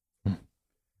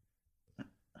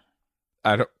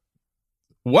 I don't.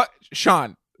 What,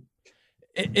 Sean?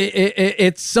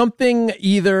 It's something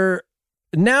either.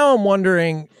 Now I'm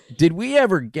wondering, did we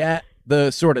ever get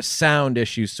the sort of sound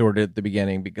issue sorted at the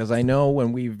beginning? Because I know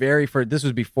when we very first, this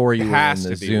was before you were in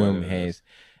the Zoom, Hayes.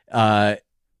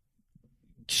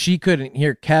 She couldn't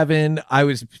hear Kevin. I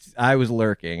was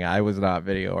lurking. I was not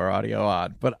video or audio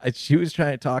on, but she was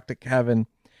trying to talk to Kevin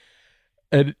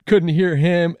and couldn't hear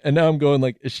him. And now I'm going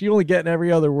like, is she only getting every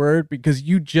other word? Because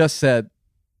you just said,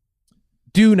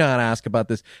 do not ask about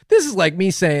this. This is like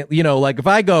me saying, like if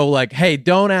I go like, hey,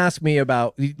 don't ask me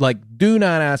about, like, do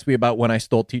not ask me about when I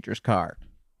stole teacher's car.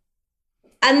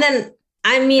 And then,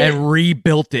 and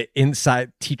rebuilt it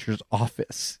inside teacher's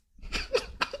office.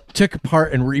 Took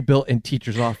apart and rebuilt in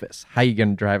teacher's office. How you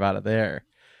going to drive out of there?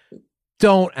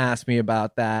 Don't ask me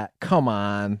about that. Come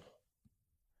on.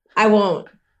 I won't.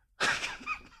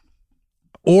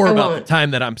 Or about the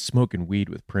time that I'm smoking weed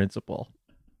with principal.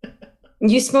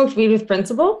 You smoked weed with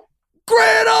principal?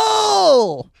 Greta!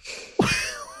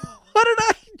 What did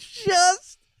I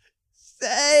just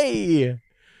say?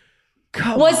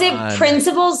 Was it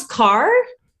principal's car?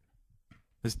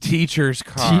 It was teacher's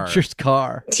car.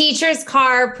 Teacher's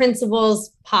car, principal's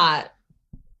pot.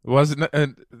 Wasn't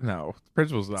no,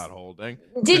 principal's not holding.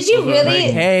 Did you really?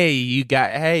 Like, hey, you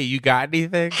got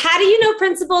anything? How do you know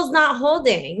principal's not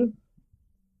holding?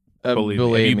 Believe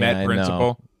me, have you met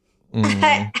principal?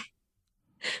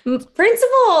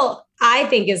 Principal, I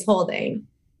think, is holding.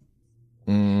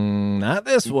 Not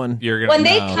this one. When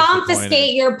they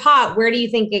confiscate your pot, where do you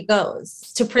think it goes?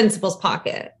 To principal's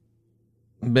pocket.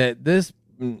 But this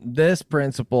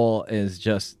principal is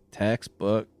just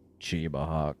textbook Chiba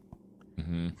Hawk.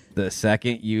 The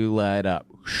second you light up,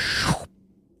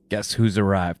 guess who's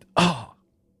arrived? Oh,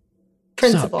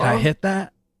 principal. Can I hit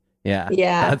that? Yeah.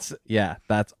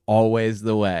 That's always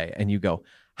the way. And you go,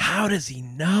 how does he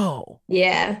know?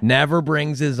 Yeah. Never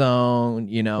brings his own,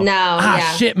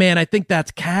 No. Shit, man, I think that's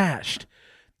cached.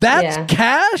 That's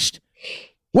cached?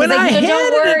 When I handed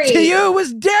it to you, it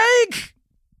was dank.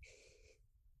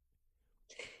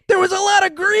 There was a lot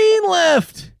of green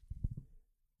left.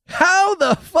 How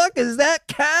the fuck is that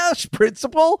cash,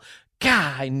 principal?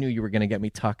 God, I knew you were going to get me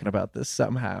talking about this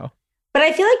somehow. But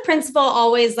I feel like principal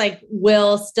always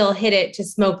will still hit it to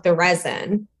smoke the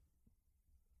resin.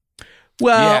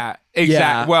 Well,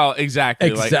 exactly. Well,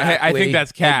 exactly. Like, I think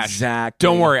that's cash. Exactly.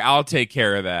 Don't worry, I'll take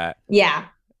care of that. Yeah.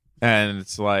 And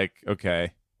it's like,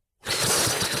 okay.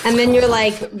 And then you're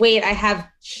like, wait, I have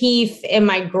Keef in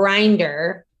my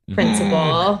grinder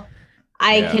principle,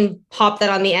 I can pop that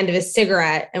on the end of a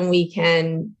cigarette and we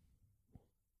can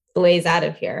blaze out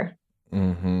of here.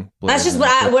 Mm-hmm. That's just what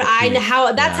I know. How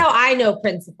I know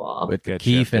principle. With the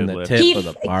Keef in the tip of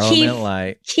the Parliament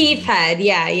light. Keef head.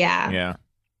 Yeah.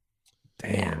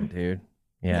 Damn, dude.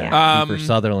 Yeah. Kiefer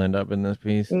Sutherland up in this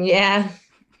piece. Yeah.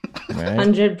 Right?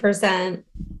 100%.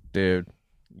 Dude.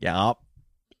 Yup.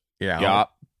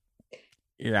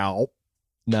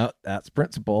 No, that's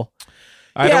principle.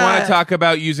 I don't want to talk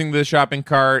about using the shopping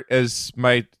cart as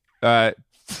my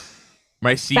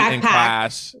seat in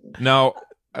class. No.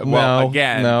 Well,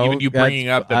 even you bringing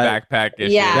up the backpack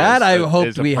issue. Yeah. That I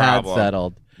hoped we had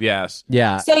settled. Yes.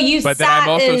 Yeah. So but then I'm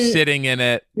also sitting in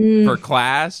it for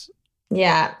class.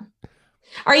 Yeah.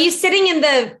 Are you sitting in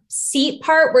the seat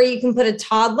part where you can put a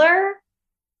toddler?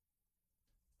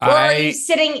 Or are you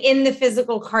sitting in the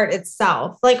physical cart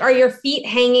itself? Like, are your feet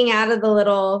hanging out of the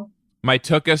little? My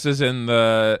tuchus is in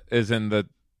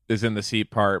the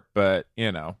seat part, but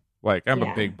like I'm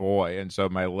a big boy, and so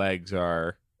my legs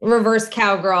are reverse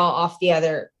cowgirl off the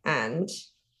other end.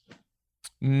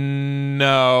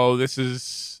 No, this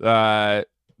is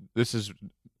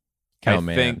cowman.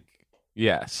 I think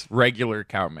yes, regular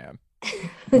cowman.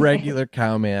 Regular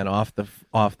cowman off the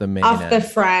main off end. The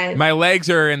front. My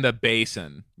legs are in the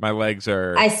basin. My legs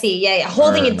are. I see. Yeah.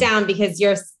 Holding it down because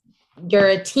you're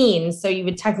a teen, so you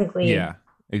would technically. Yeah.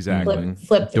 Exactly.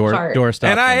 Flip the cart. Door stop.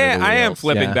 And I am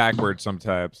flipping backwards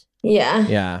sometimes. Yeah.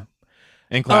 Yeah.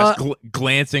 In class,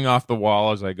 glancing off the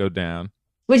wall as I go down.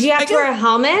 Would you have to wear a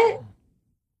helmet?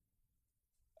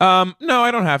 No,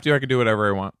 I don't have to. I can do whatever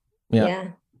I want. Yeah.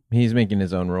 He's making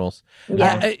his own rules.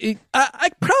 Yeah. I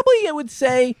probably would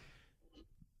say,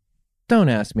 don't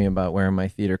ask me about wearing my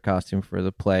theater costume for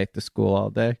the play to school all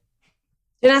day.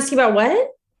 Didn't ask you about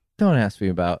what? Don't ask me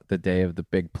about the day of the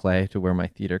big play to wear my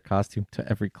theater costume to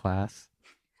every class.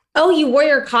 Oh, you wore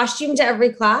your costume to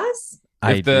every class?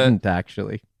 I didn't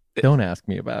actually. Don't ask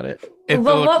me about it. If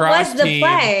but the what lacrosse was the team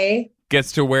play?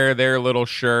 Gets to wear their little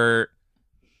shirt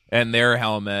and their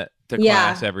helmet to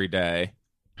class every day.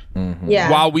 Mm-hmm. Yeah.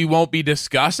 While we won't be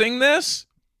discussing this,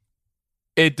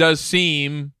 it does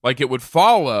seem like it would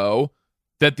follow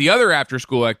that the other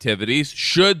after-school activities,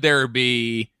 should there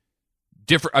be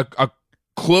different a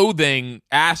clothing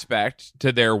aspect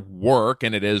to their work,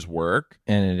 and it is work,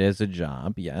 and it is a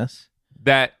job, yes,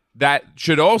 that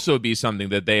should also be something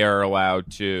that they are allowed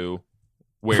to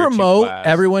wear. Promote to class.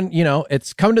 Everyone,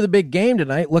 it's come to the big game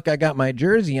tonight. Look, I got my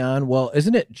jersey on. Well,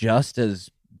 isn't it just as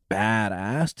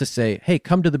badass to say, hey,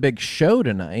 come to the big show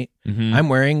tonight? Mm-hmm. I'm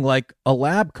wearing like a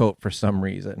lab coat for some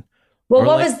reason. Well, or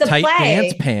what like was the tight play?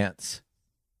 dance pants.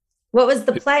 What was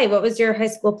the play? What was your high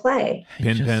school play?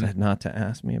 You just said not to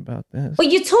ask me about this. Well,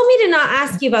 you told me to not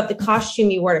ask you about the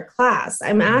costume you wore to class.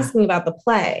 I'm asking about the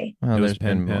play. Well, It was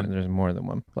there's more than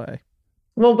one play.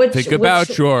 Well, think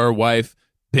about your wife,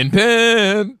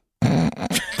 Pin.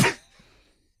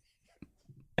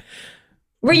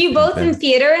 Were you both in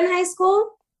theater in high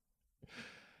school?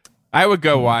 I would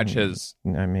go watch his.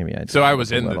 Maybe I. So I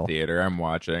was in the theater. I'm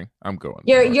watching. I'm going.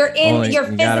 You're Only you're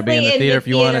you gotta be physically in the theater if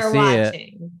you want to see watching.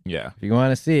 it. Yeah. If you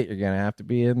want to see it, you're gonna have to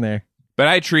be in there. But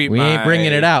I treat we ain't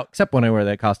bringing it out except when I wear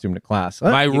that costume to class.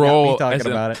 My you role got me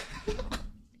talking about it.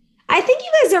 I think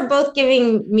you guys are both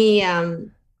giving me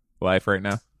life right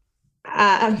now.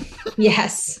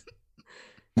 Yes.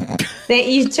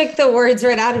 You took the words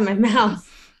right out of my mouth.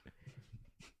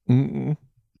 Mm-mm.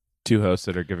 Two hosts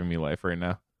that are giving me life right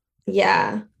now.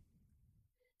 Yeah.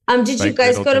 Did you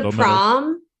guys go to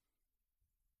prom?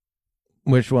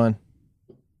 Which one?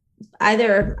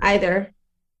 Either.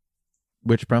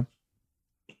 Which prom?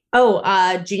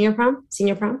 Oh, junior prom,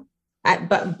 senior prom,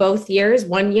 but both years,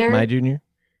 1 year. My junior.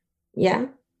 Yeah.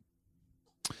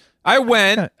 I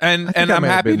went, and I'm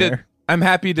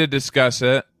happy to discuss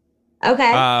it.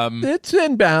 Okay. It's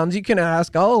in bounds. You can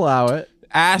ask. I'll allow it.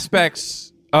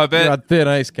 Aspects of it. You're a thin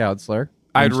ice counselor.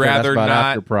 I'd rather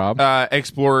not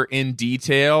explore in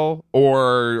detail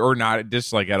or not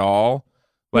just like at all.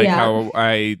 Like how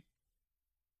I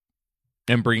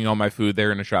am bringing all my food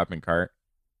there in a shopping cart.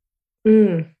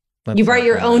 You brought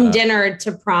your own dinner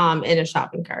to prom in a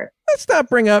shopping cart. Let's not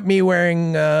bring up me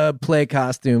wearing a play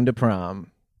costume to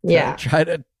prom. Yeah. Try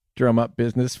to drum up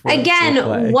business for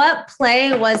Again, what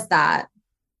play was that?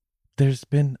 There's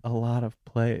been a lot of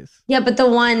plays. Yeah, but the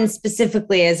one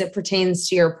specifically as it pertains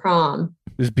to your prom.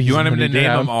 You want him to name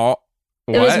them all?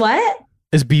 It was what?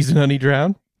 Is Bees and Honey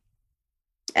Drown?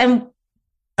 And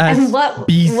what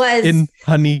Bees was in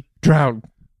Honey Drown?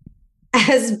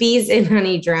 As Bees in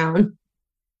Honey Drown.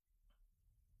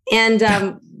 And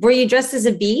were you dressed as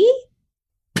a bee?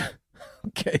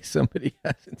 Okay, somebody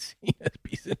hasn't seen As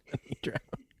Bees in Honey Drown.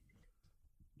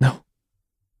 No.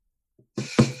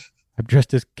 I'm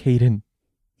dressed as Caden,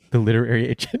 the literary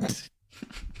agent.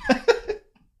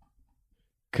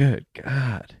 Good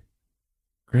God.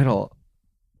 Gretel,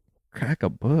 crack a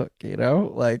book,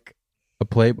 like a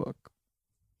playbook.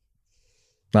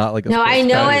 Not like a No, I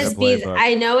know sports As Bees. playbook.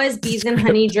 I know As Bees in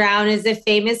Honey Drown is a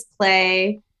famous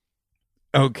play.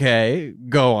 Okay,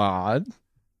 go on.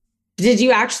 Did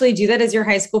you actually do that as your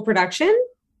high school production?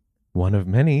 One of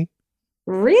many.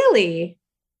 Really?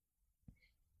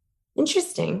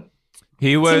 Interesting.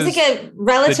 He was Seems like a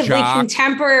relatively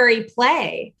contemporary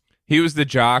play. He was the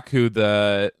jock who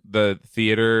the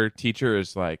theater teacher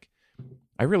is like,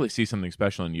 I really see something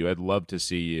special in you. I'd love to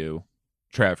see you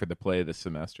try out for the play this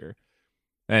semester.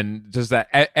 And does that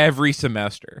every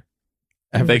semester.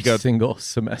 Every single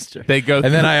semester. They go,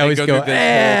 and then I always go,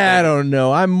 I don't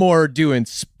know. I'm more doing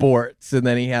sports. And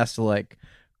then he has to like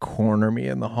corner me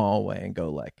in the hallway and go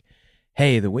like,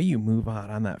 hey, the way you move out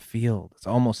on that field, it's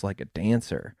almost like a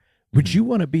dancer. Would you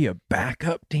want to be a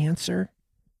backup dancer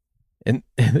in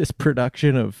this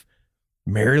production of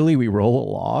Merrily We Roll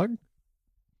Along?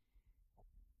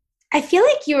 I feel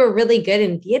like you were really good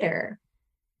in theater.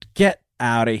 Get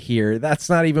out of here. That's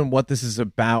not even what this is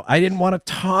about. I didn't want to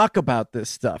talk about this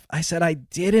stuff. I said I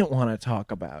didn't want to talk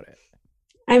about it.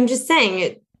 I'm just saying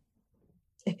it.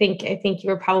 I think you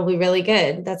were probably really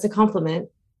good. That's a compliment.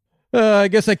 I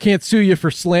guess I can't sue you for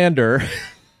slander.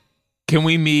 Can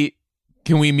we meet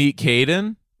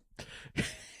Caden?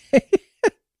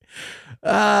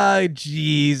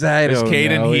 Geez, I don't know. Is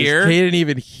Caden here? Is Caden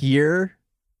even here?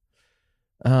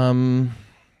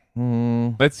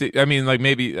 Let's see. I mean, like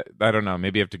maybe, I don't know.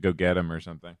 Maybe you have to go get him or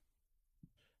something.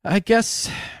 I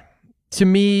guess to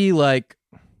me, like,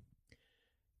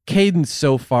 Caden's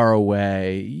so far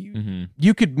away.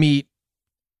 You could meet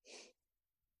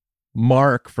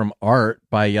Mark from Art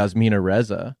by Yasmina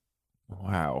Reza.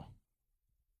 Wow.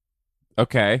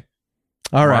 Okay.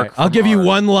 All right. I'll give you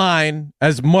one line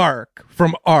as Mark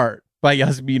from Art by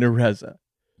Yasmina Reza.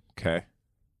 Okay.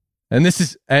 And this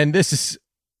is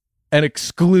an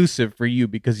exclusive for you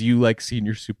because you like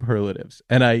senior superlatives.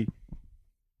 And I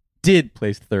did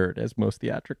place third as most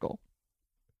theatrical.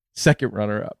 Second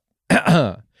runner up.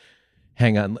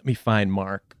 Hang on, let me find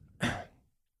Mark.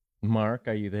 Mark,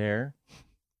 are you there?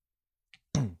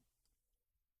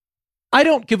 I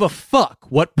don't give a fuck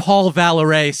what Paul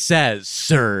Valeray says,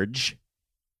 Serge.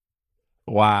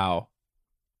 Wow.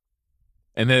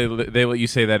 And they let you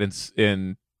say that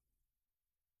in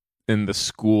the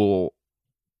school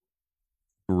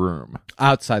room.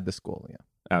 Outside the school, yeah.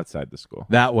 Outside the school.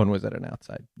 That one was at an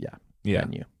outside,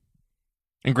 venue.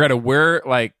 And Greta, we're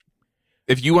like,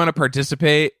 if you want to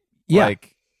participate,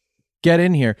 like, get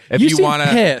in here. If you you seem wanna,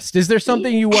 pissed. Is there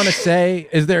something you want to say?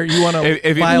 Is there you want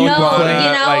to file a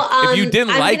complaint? If you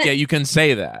didn't like it, you can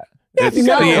say that. Yeah, it's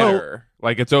theater.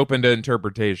 Like, it's open to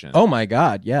interpretation. Oh my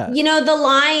God, yeah. The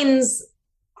lines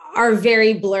are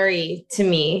very blurry to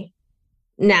me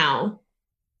now.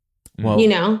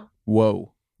 Whoa.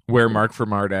 Whoa. Where Mark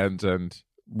from Art ends and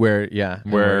where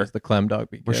the Clem Dog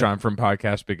begins. Where Sean from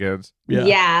Podcast begins.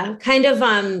 Yeah. Kind of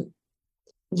I'm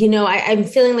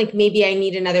feeling like maybe I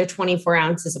need another 24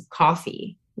 ounces of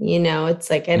coffee. It's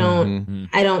like I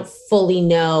don't fully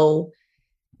know.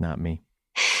 Not me.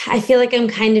 I feel like I'm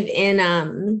kind of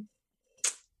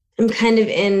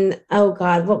in oh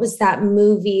God, what was that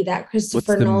movie? That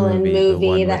Christopher Nolan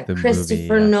movie. That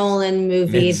Christopher Nolan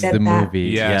movie. It's the movie.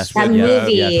 Yes. That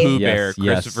movie. Pooh Bear.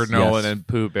 Christopher Nolan and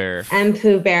Pooh Bear. And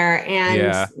Pooh Bear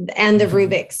and the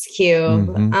Rubik's Cube.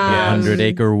 100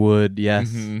 Acre Wood.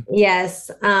 Yes.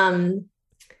 Yes.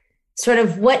 Sort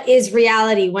of what is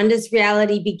reality? When does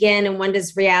reality begin and when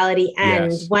does reality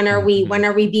end? Yes. When are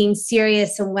we being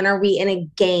serious and when are we in a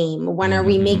game? When are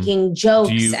we making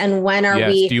jokes and when are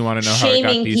we do you want to know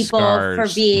shaming how people for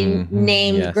being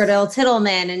named Gretel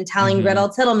Titelman and telling Gretel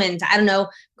Titelman to, I don't know,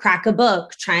 crack a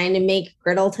book, trying to make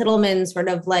Gretel Titelman sort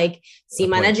of like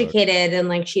seem uneducated and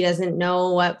like she doesn't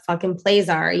know what fucking plays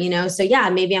are, So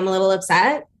yeah, maybe I'm a little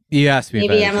upset. You asked me.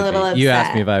 Maybe I'm a little upset. You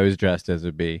asked me if I was dressed as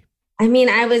a bee. I mean,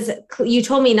 you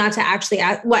told me not to actually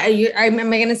ask. What am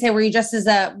I going to say? Were you just as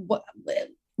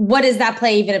what is that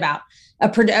play even about?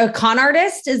 A con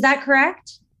artist? Is that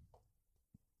correct?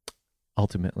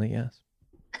 Ultimately, yes.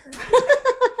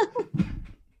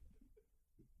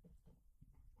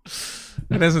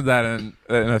 And isn't that in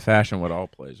a fashion what all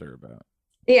plays are about?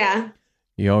 Yeah.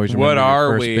 You always remember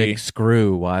your first big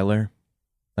screw, Weiler.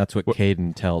 That's what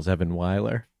Caden tells Evan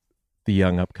Weiler, the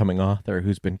young upcoming author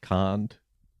who's been conned.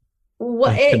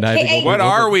 What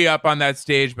are we up on that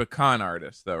stage but con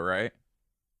artists, though, right?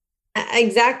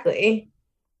 Exactly.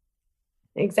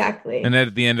 And then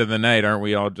at the end of the night, aren't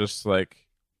we all just like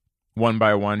one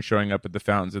by one showing up at the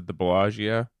fountains at the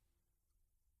Bellagio?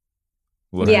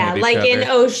 Yeah, like in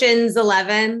Ocean's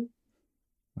 11.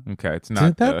 Okay, it's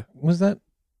not was that?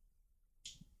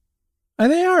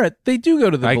 They do go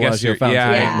to the Bellagio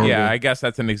fountain. Yeah, I guess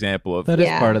that's an example of that is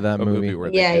part of that movie.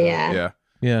 Where Yeah.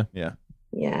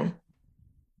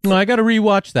 No, I got to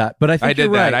rewatch that, but I think you're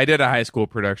right. I did a high school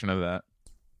production of that.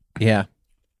 Yeah.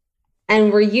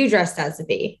 And were you dressed as a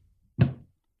bee?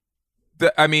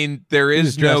 I mean, there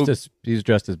is he's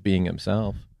dressed as being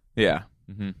himself. Yeah.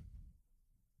 Mm-hmm.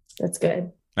 That's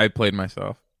good. I played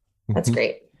myself. That's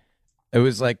great. It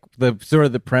was like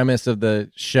the premise of the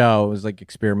show was like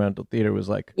experimental theater was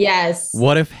like, yes.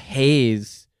 What if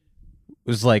Hayes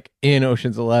was like in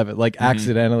Ocean's 11, like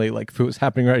accidentally, like if it was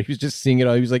happening right, he was just seeing it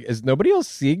all. He was like, is nobody else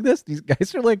seeing this? These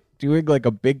guys are like doing like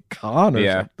a big con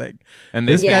or something. And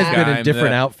this guy's been in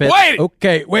different outfits. Wait,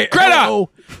 Greta!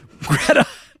 Greta!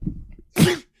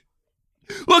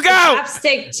 Look out!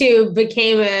 Chapstick tube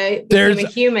became a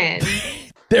human.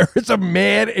 There's a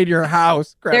man in your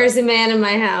house, Greta. There's a man in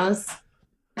my house.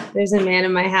 There's a man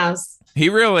in my house. He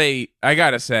really, I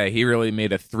gotta say, he really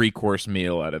made a 3-course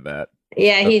meal out of that.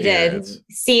 Yeah, he did.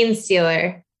 Scene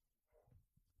stealer.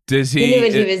 Does he? He knew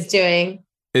what he was doing.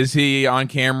 Is he on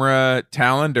camera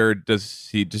talent, or does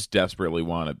he just desperately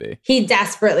want to be? He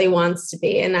desperately wants to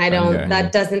be, and I don't. Okay.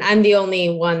 That doesn't. I'm the only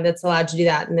one that's allowed to do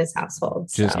that in this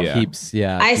household. So. Just keeps.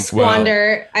 Yeah. I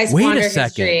squander. I squander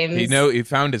his dreams. He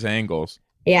found his angles.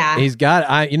 Yeah. He's got.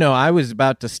 I was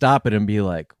about to stop it and be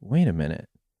like, wait a minute.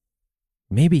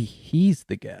 Maybe he's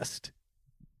the guest.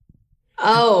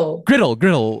 Oh. Griddle,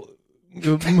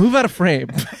 move out of frame.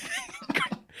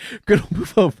 Griddle,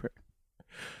 move over.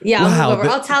 Yeah, I'll move over.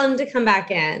 I'll tell him to come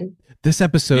back in. This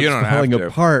episode is falling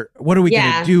apart. What are we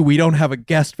going to do? We don't have a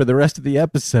guest for the rest of the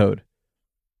episode.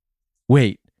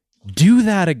 Wait, do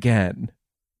that again.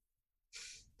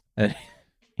 And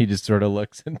he just sort of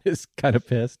looks and is kind of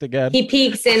pissed again. He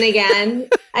peeks in again.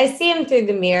 I see him through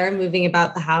the mirror moving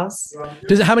about the house.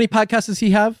 How many podcasts does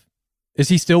he have? Is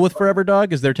he still with Forever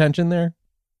Dog? Is there tension there?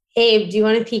 Abe, do you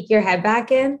want to peek your head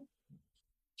back in?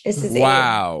 This is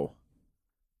wow. Abe.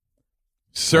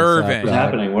 Serving. What's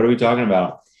happening? What are we talking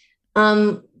about?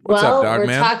 What's up, dog we're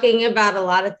man? talking about a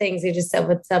lot of things. I just said,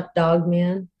 "What's up, dog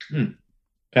man?"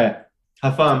 Okay,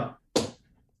 have fun.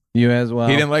 You as well.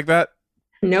 He didn't like that.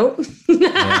 Nope.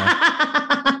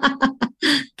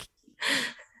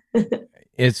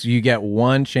 It's you get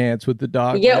one chance with the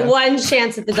dog. You get one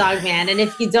chance at the dog man, and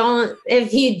if you don't,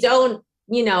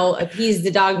 appease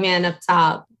the dog man up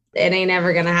top, it ain't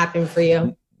ever gonna happen for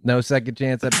you. No second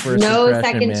chance at first. No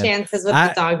second chances with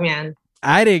the dog man.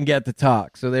 I didn't get to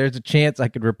talk, so there's a chance I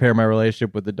could repair my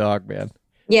relationship with the dog man.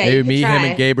 Yeah, maybe me, him,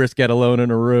 and Gabrus get alone in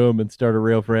a room and start a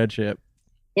real friendship.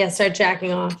 Yeah, start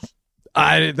jacking off.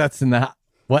 That's not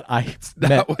what I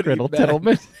meant, Griddle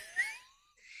Titelman.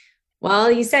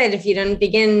 Well, you said if you don't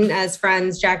begin as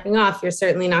friends jacking off, you're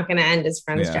certainly not going to end as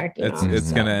friends jacking off.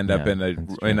 It's going to end up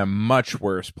in a much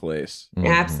worse place.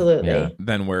 Absolutely.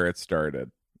 Than where it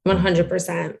started.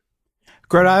 100%.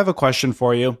 Greta, I have a question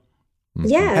for you.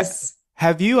 Yes.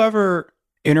 Have you ever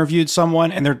interviewed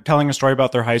someone and they're telling a story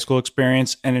about their high school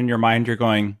experience, and in your mind you're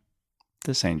going,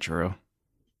 this ain't true?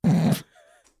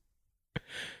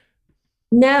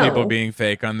 No. People being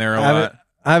fake on there a lot.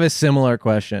 I have a similar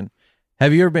question.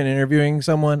 Have you ever been interviewing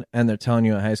someone and they're telling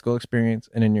you a high school experience,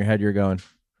 and in your head you're going,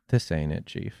 this ain't it,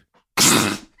 Chief?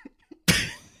 Chief.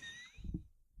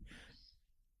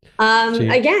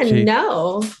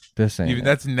 No. This ain't it.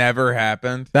 That's never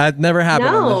happened. That never happened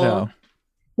on the show.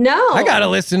 No. I got to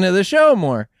listen to the show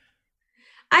more.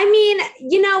 I mean,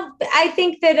 I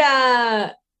think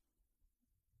that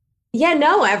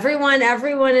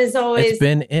everyone is always it's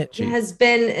been itchy. It's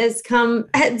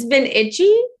been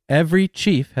itchy. Every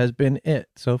chief has been it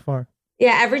so far.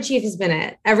 Yeah, every chief has been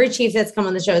it. Every chief that's come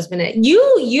on the show has been it.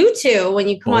 You two, when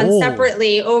you come on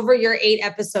separately over your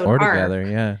 8-episode or arc, together,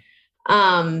 yeah.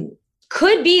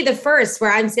 Could be the first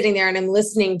where I'm sitting there and I'm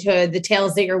listening to the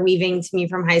tales that you're weaving to me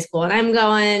from high school, and I'm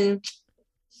going,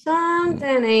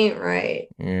 something ain't right.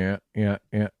 Yeah.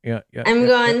 I'm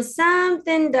going,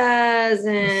 something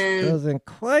doesn't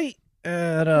quite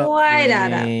add up.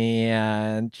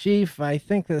 Yeah, and Chief, I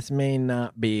think this may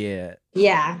not be it.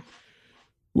 Yeah.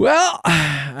 Well,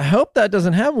 I hope that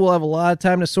doesn't happen. We'll have a lot of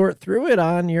time to sort through it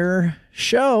on your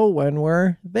show when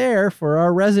we're there for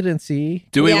our residency.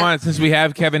 Do we want, since we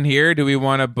have Kevin here, do we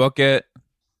want to book it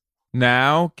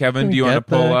now? Kevin, do you want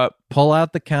to pull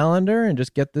out the calendar and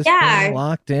just get this thing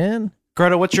locked in?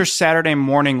 Greta, what's your Saturday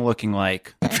morning looking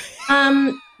like?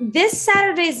 this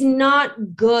Saturday's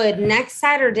not good. Next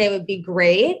Saturday would be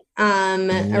great.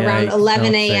 Around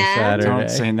 11 a.m. Don't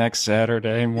say next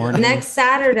Saturday morning. Next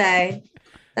Saturday.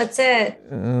 That's it.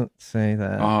 Don't say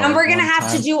that. And we're going to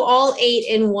have to do all 8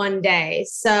 in one day.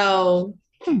 So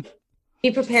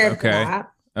be prepared for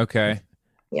that. Okay.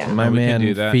 Yeah. My man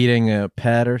feeding a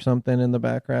pet or something in the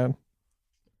background.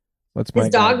 What's my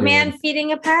Dog man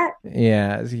feeding a pet?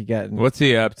 Yeah, is he getting? What's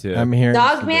he up to? I'm hearing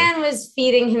Dog man was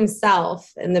feeding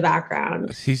himself in the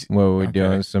background. What were we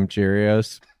doing? Some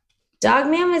Cheerios.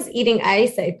 Dog man was eating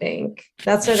ice. I think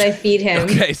that's what I feed him.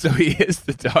 Okay, so he is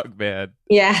the dog man.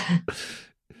 Yeah.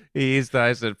 He eats the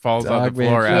ice that falls on the man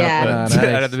floor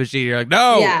out of the machine. You're like,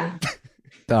 no. Yeah.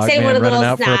 Dog Say man one of the running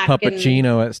out little for a snack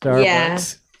puppuccino at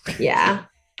Starbucks. Yeah.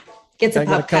 Gets a I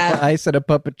got a pup cup of cup. ice and a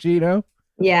puppuccino.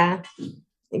 Yeah.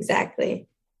 Exactly.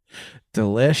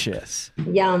 Delicious.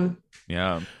 Yum.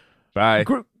 Yum. Bye.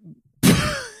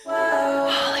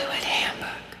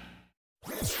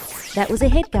 That was a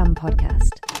HeadGum podcast.